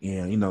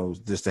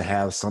 And, just to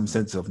have some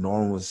sense of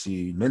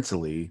normalcy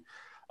mentally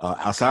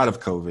outside of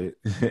COVID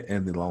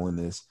and the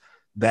loneliness,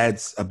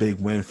 that's a big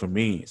win for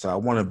me. So I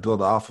want to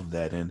build off of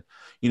that. And,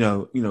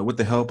 with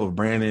the help of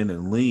Brandon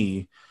and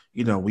Lee,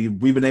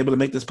 we've been able to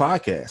make this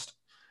podcast.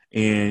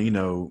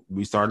 And,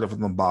 we started from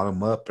the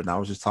bottom up. And I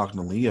was just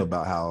talking to Lee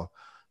about how,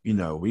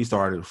 we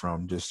started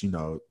from just,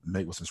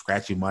 make with some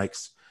scratchy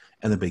mics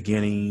in the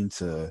beginning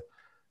to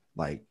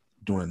like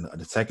doing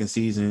the second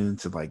season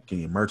to like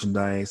getting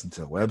merchandise and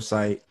to a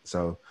website.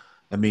 So,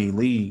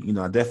 Lee,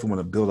 I definitely want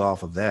to build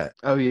off of that.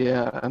 Oh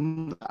yeah,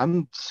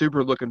 I'm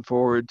super looking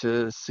forward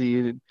to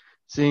seeing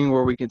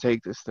where we can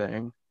take this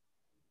thing.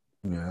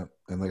 Yeah,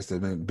 and like I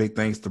said, man, big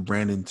thanks to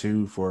Brandon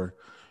too for,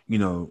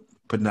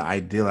 putting the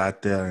ideal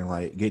out there and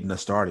like getting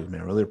us started,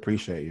 man. Really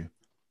appreciate you.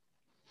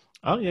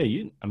 Oh yeah,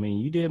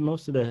 you did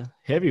most of the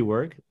heavy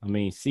work.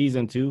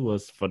 Season 2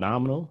 was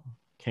phenomenal.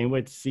 Can't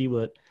wait to see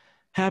what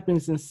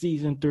happens in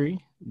season 3,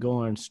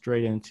 going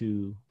straight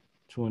into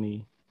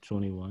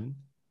 2021.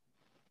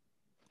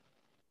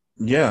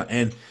 Yeah,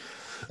 and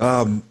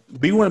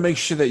we want to make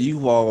sure that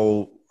you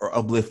all are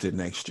uplifted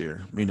next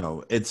year.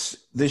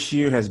 This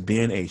year has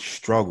been a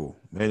struggle.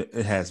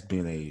 It has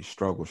been a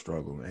struggle.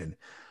 And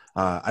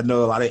I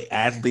know a lot of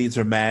athletes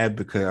are mad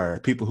or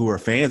people who are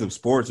fans of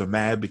sports are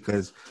mad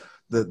because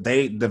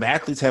the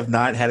athletes have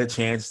not had a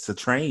chance to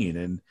train.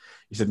 And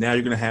you said now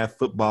you're going to have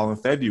football in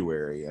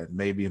February and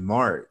maybe in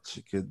March,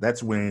 because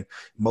that's when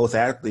most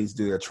athletes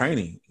do their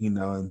training.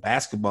 In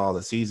basketball,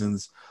 the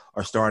seasons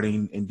are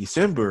starting in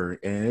December,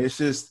 and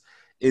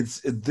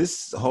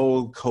this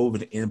whole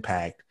COVID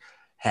impact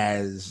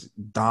has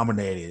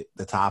dominated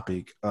the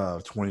topic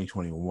of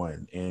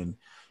 2021. And,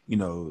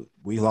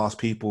 we lost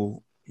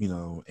people,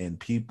 and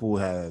people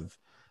have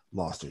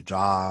lost their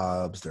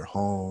jobs, their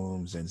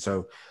homes. And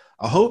so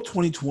I hope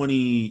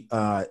 2020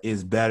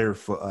 is better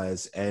for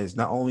us as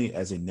not only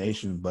as a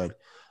nation, but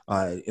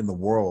in the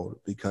world,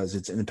 because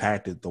it's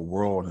impacted the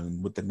world.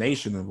 And with the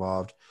nation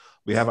involved,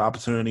 we have an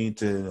opportunity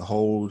to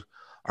hold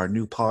our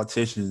new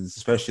politicians,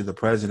 especially the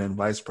president and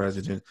vice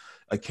president,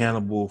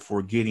 accountable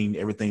for getting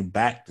everything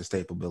back to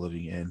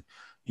stability. And,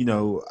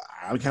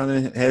 I'm kind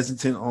of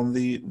hesitant on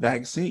the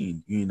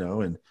vaccine,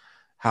 and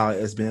how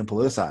it's been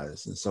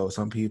politicized. And so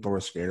some people are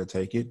scared to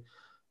take it.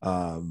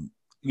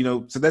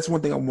 So that's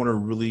one thing I want to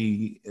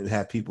really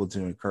have people to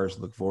encourage,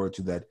 look forward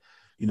to, that,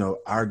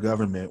 our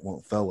government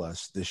won't fail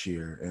us this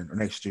year or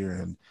next year,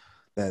 and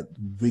that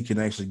we can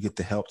actually get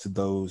the help to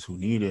those who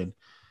need it,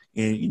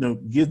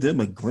 and give them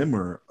a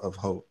glimmer of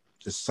hope,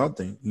 just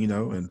something,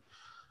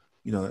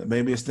 and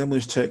maybe a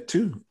stimulus check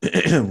too.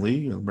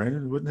 Lee and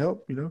Brandon wouldn't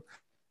help.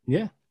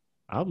 Yeah,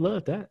 I'd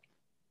love that.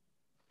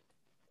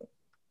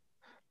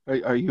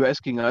 Are you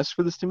asking us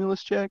for the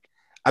stimulus check?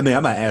 I mean,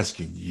 I'm not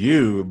asking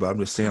you, but I'm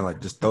just saying,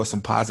 like, just throw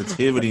some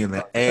positivity in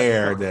the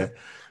air that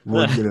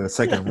we'll get a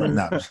second run.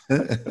 No,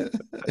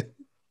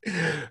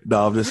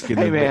 no, I'm just kidding.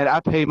 Hey, man, I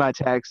pay my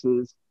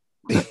taxes.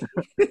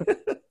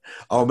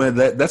 Oh man,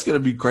 that's gonna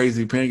be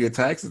crazy paying your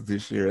taxes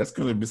this year. That's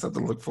gonna be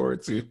something to look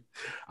forward to.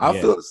 I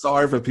feel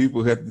sorry for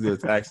people who have to do their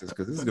taxes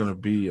because this is gonna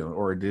be an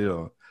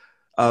ordeal.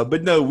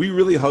 But no, we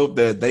really hope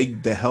that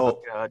the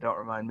help. Oh, God, don't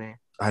remind me.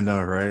 I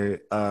know, right?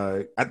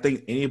 I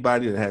think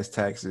anybody that has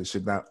taxes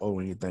should not owe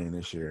anything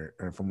this year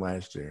or from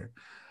last year.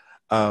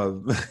 But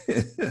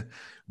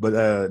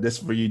this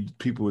for you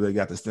people that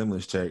got the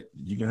stimulus check,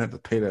 you're gonna have to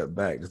pay that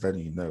back. Just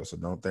letting you know. So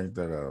don't think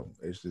that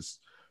it's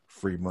just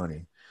free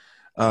money.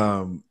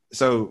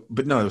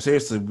 But no,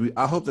 seriously,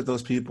 I hope that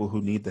those people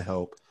who need the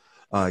help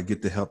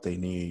get the help they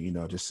need.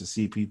 Just to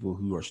see people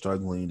who are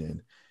struggling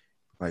and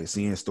like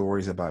seeing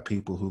stories about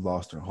people who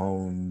lost their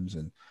homes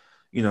and.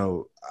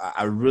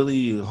 I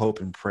really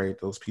hope and pray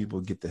those people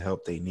get the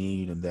help they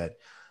need and that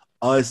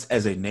us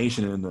as a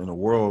nation in the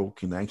world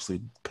can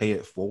actually pay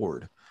it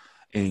forward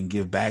and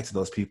give back to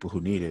those people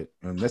who need it.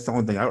 And that's the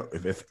only thing,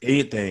 if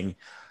anything,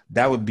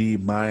 that would be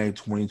my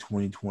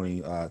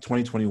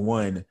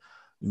 2021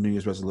 New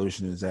Year's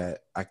resolution is that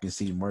I can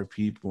see more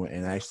people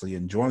and actually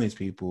enjoying these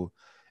people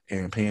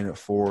and paying it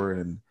forward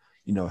and,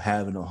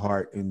 having a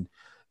heart. And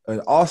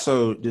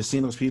also just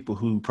seeing those people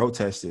who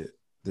protested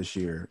this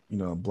year,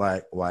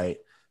 Black, white,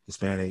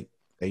 Hispanic,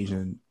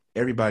 Asian,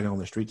 everybody on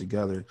the street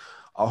together.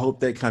 I hope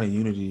that kind of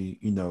unity,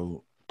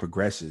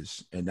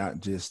 progresses and not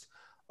just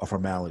a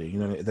formality.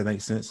 If that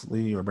makes sense,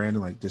 Lee or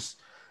Brandon,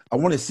 I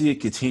want to see it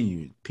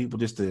continue. People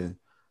just to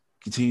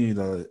continue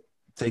to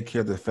take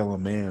care of their fellow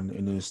man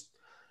and just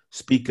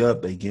speak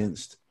up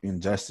against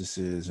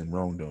injustices and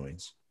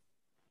wrongdoings.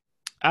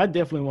 I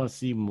definitely want to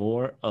see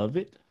more of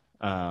it.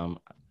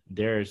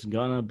 There's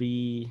gonna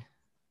be,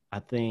 I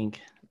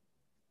think,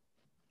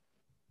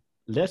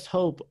 let's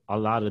hope a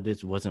lot of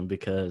this wasn't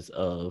because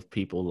of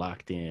people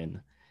locked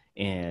in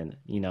and,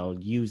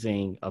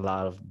 using a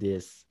lot of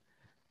this,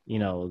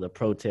 the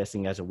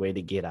protesting as a way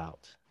to get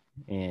out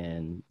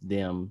and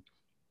them,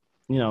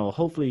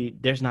 hopefully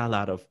there's not a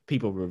lot of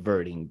people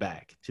reverting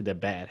back to their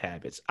bad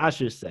habits, I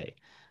should say.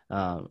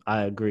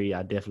 I agree.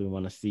 I definitely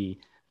want to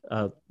see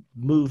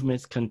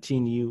movements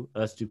continue,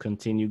 us to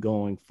continue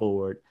going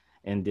forward.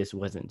 And this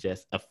wasn't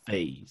just a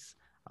phase.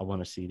 I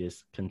want to see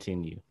this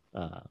continue.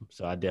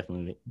 So I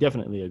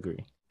definitely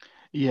agree.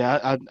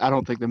 Yeah, I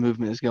don't think the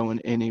movement is going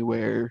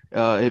anywhere.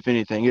 If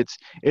anything,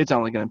 it's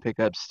only going to pick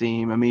up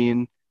steam. I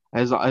mean,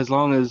 as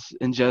long as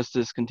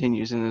injustice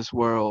continues in this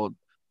world,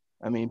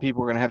 I mean,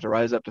 people are going to have to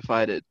rise up to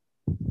fight it.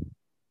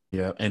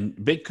 Yeah,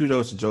 and big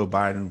kudos to Joe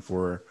Biden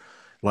for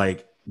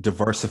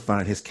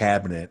diversifying his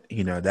cabinet.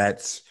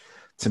 That's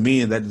to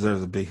me that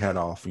deserves a big head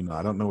off.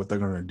 I don't know what they're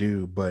going to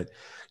do, but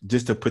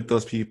just to put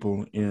those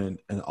people in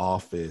an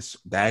office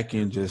that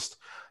can just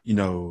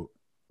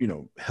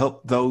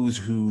help those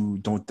who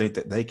don't think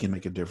that they can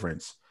make a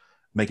difference.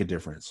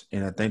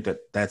 And I think that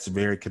that's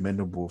very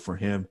commendable for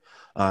him,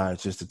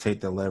 just to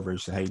take the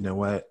leverage. Say, hey, you know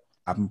what?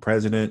 I'm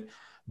president,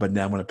 but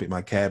now I'm going to pick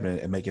my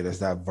cabinet and make it as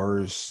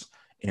diverse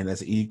and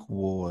as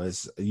equal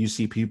as you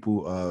see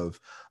people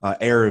of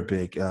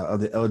Arabic,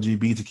 of the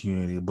LGBT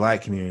community,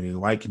 Black community,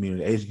 white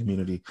community, Asian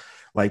community,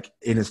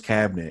 in his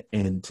cabinet.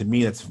 And to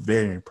me, that's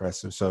very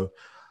impressive. So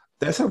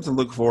that's something to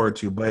look forward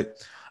to. But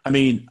I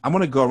mean, I'm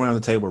going to go around the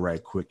table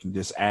right quick and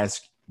just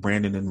ask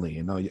Brandon and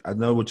Lee. I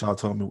know what y'all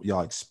told me, what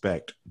y'all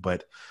expect,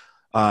 but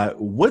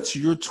what's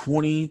your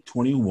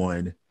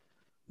 2021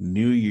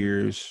 New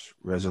Year's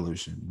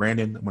resolution?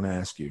 Brandon, I'm going to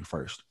ask you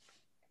first.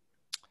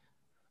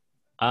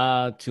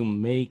 To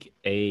make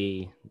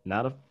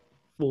not a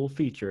full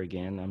feature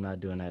again. I'm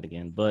not doing that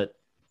again, but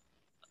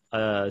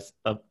a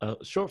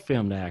short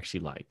film that I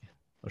actually like.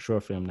 A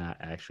short film that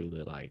I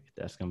actually like.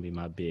 That's going to be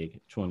my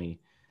big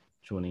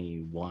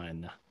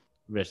 2021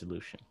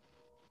 resolution.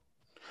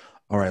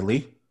 All right,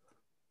 Lee.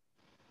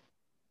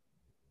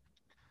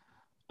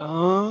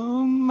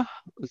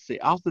 Let's see.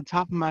 Off the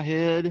top of my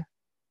head,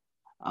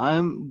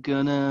 I'm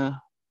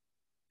gonna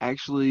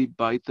actually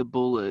bite the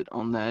bullet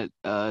on that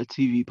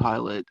TV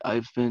pilot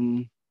I've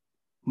been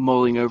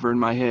mulling over in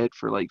my head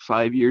for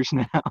 5 years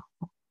now.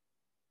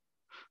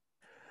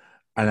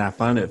 And I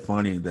find it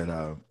funny that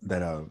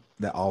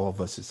all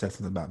of us have said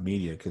something about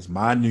media, because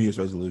my New Year's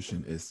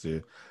resolution is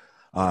to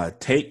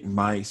take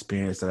my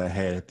experience that I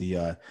had at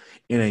the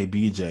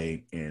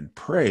NABJ and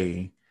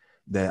pray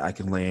that I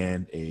can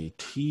land a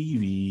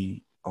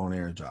TV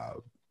on-air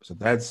job. So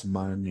that's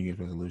my New Year's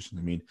resolution.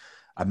 I mean,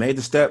 I made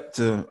the step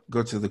to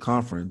go to the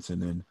conference,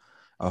 and then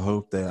I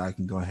hope that I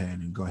can go ahead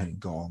and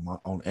go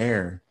on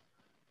air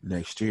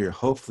next year,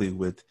 hopefully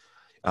with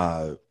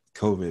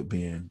COVID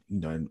being,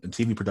 and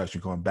TV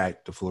production going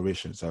back to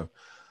flourishing. So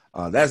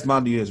That's my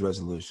New Year's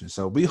resolution.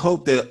 So we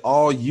hope that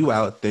all you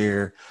out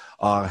there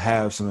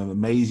have some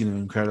amazing and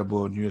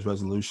incredible New Year's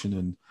resolution,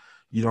 and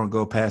you don't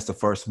go past the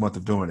first month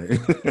of doing it,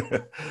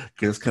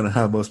 because it's kind of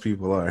how most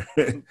people are.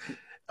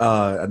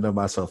 I know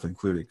myself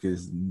included,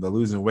 because the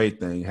losing weight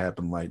thing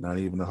happened like not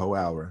even a whole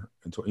hour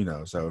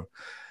until, so.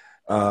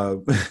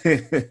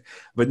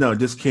 But no,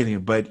 just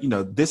kidding. But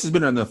this has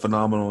been a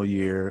phenomenal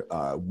year,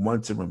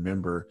 one to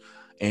remember.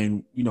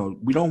 And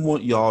we don't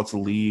want y'all to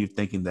leave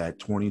thinking that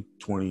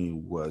 2020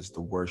 was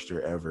the worst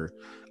year ever.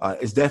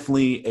 It's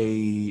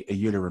definitely a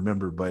year to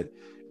remember, but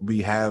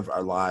we have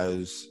our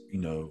lives,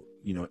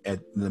 at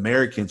the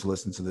Americans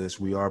listen to this,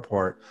 we are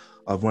part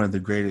of one of the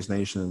greatest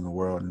nations in the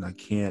world, and I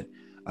can't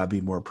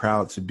be more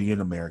proud to be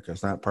in America.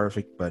 It's not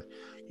perfect, but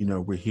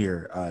we're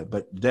here.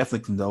 But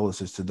definitely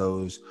condolences to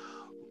those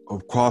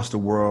across the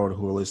world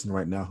who are listening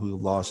right now, who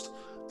lost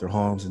their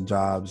homes and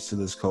jobs to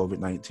this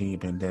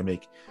COVID-19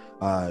 pandemic.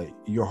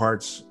 Your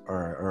hearts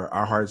are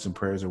our hearts and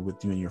prayers are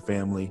with you and your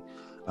family.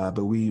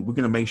 But we're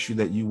going to make sure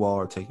that you all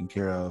are taken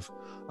care of,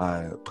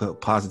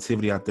 put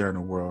positivity out there in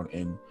the world,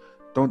 and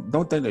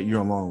don't think that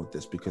you're alone with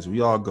this, because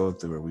we all go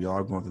through it. We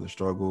all going through the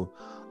struggle,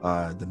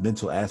 the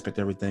mental aspect,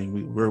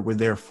 everything. We're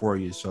there for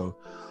you. So,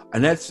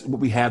 and that's what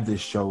we have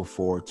this show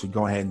for, to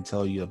go ahead and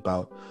tell you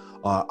about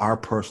our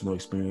personal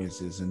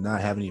experiences and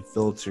not have any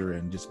filter,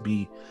 and just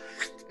be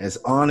as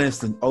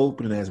honest and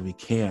open as we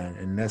can.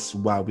 And that's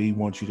why we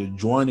want you to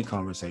join the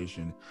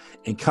conversation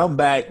and come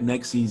back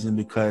next season,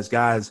 because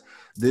guys,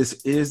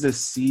 this is the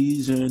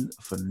season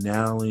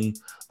finale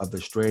of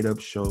the Straight Up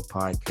Show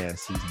podcast,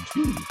 season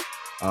 2.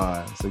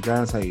 So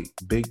guys, hey,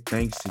 big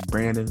thanks to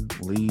Brandon,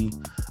 Lee,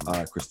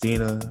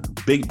 Christina.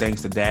 Big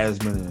thanks to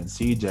Desmond and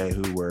CJ,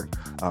 who were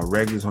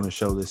regulars on the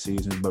show this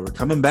season. But we're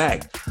coming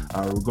back.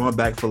 We're going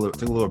back take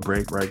a little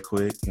break right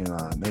quick, and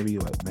maybe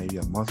a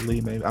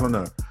monthly, maybe, I don't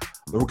know.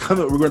 But we're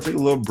going to take a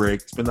little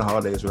break, spend the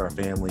holidays with our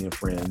family and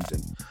friends,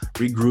 and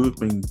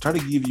regroup and try to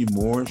give you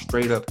more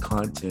straight up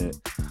content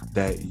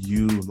that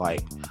you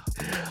like.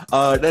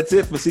 That's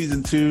it for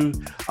season 2.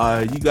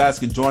 You guys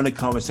can join the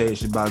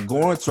conversation by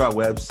going to our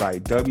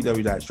website,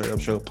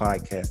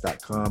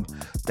 www.straightupshowpodcast.com.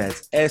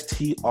 That's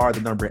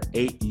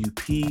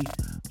STR8UP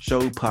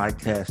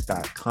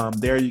showpodcast.com.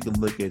 There you can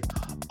look at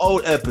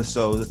old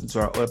episodes, listen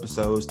to our old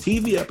episodes,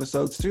 TV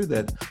episodes too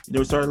that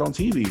we started on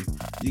TV.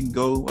 You can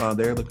go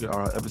there, look at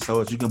our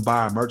episodes. You can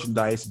buy our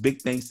merchandise.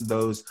 Big thanks to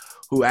those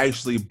who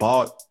actually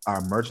bought our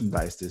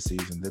merchandise this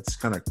season. That's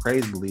kind of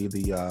crazy, Lee.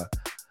 The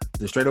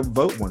Straight Up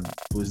Vote one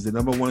was the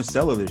number 1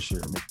 seller this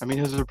year. I mean,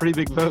 it was a pretty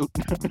big vote.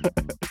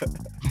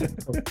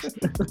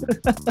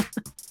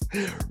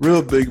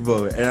 Real big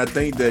vote. And I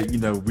think that,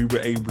 we were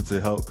able to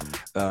help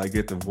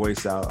get the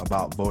voice out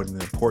about voting,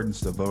 the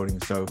importance of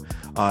voting. So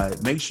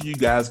make sure you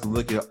guys can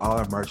look at all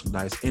our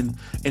merchandise. And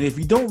if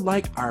you don't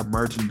like our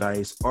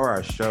merchandise or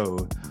our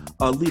show,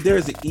 Lee,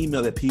 there's an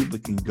email that people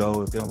can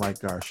go if they don't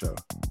like our show.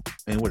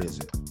 And what is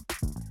it?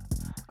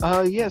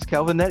 Yes,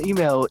 Calvin, that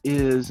email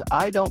is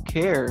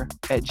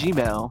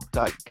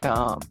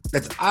idon'tcare@gmail.com.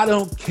 That's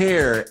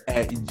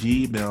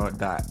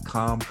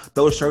idon'tcare@gmail.com.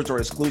 Those shirts are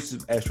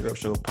exclusive at Straight Up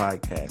Show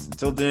Podcast.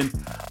 Until then,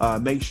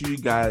 make sure you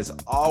guys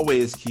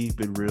always keep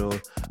it real.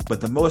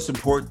 But the most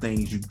important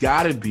thing is you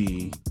gotta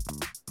be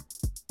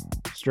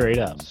straight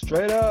up.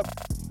 Straight up.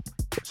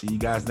 See you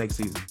guys next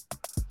season.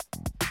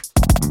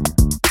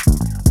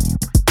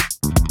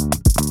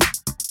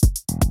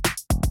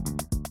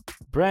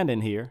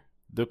 Brandon here.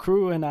 The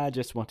crew and I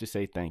just want to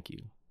say thank you.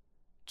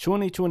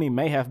 2020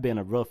 may have been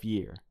a rough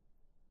year,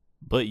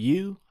 but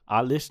you,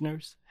 our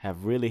listeners,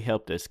 have really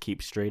helped us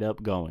keep straight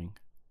up going.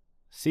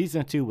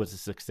 Season 2 was a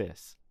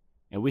success,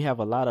 and we have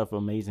a lot of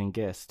amazing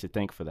guests to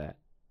thank for that.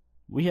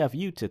 We have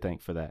you to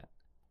thank for that.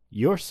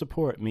 Your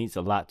support means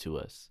a lot to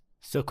us,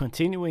 so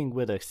continuing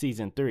with a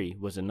Season 3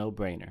 was a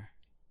no-brainer.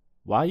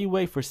 While you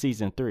wait for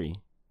Season 3,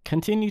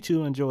 continue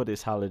to enjoy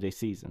this holiday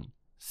season.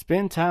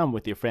 Spend time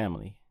with your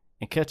family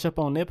and catch up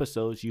on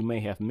episodes you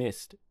may have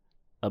missed.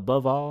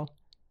 Above all,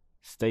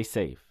 stay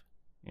safe,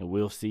 and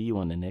we'll see you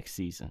on the next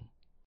season.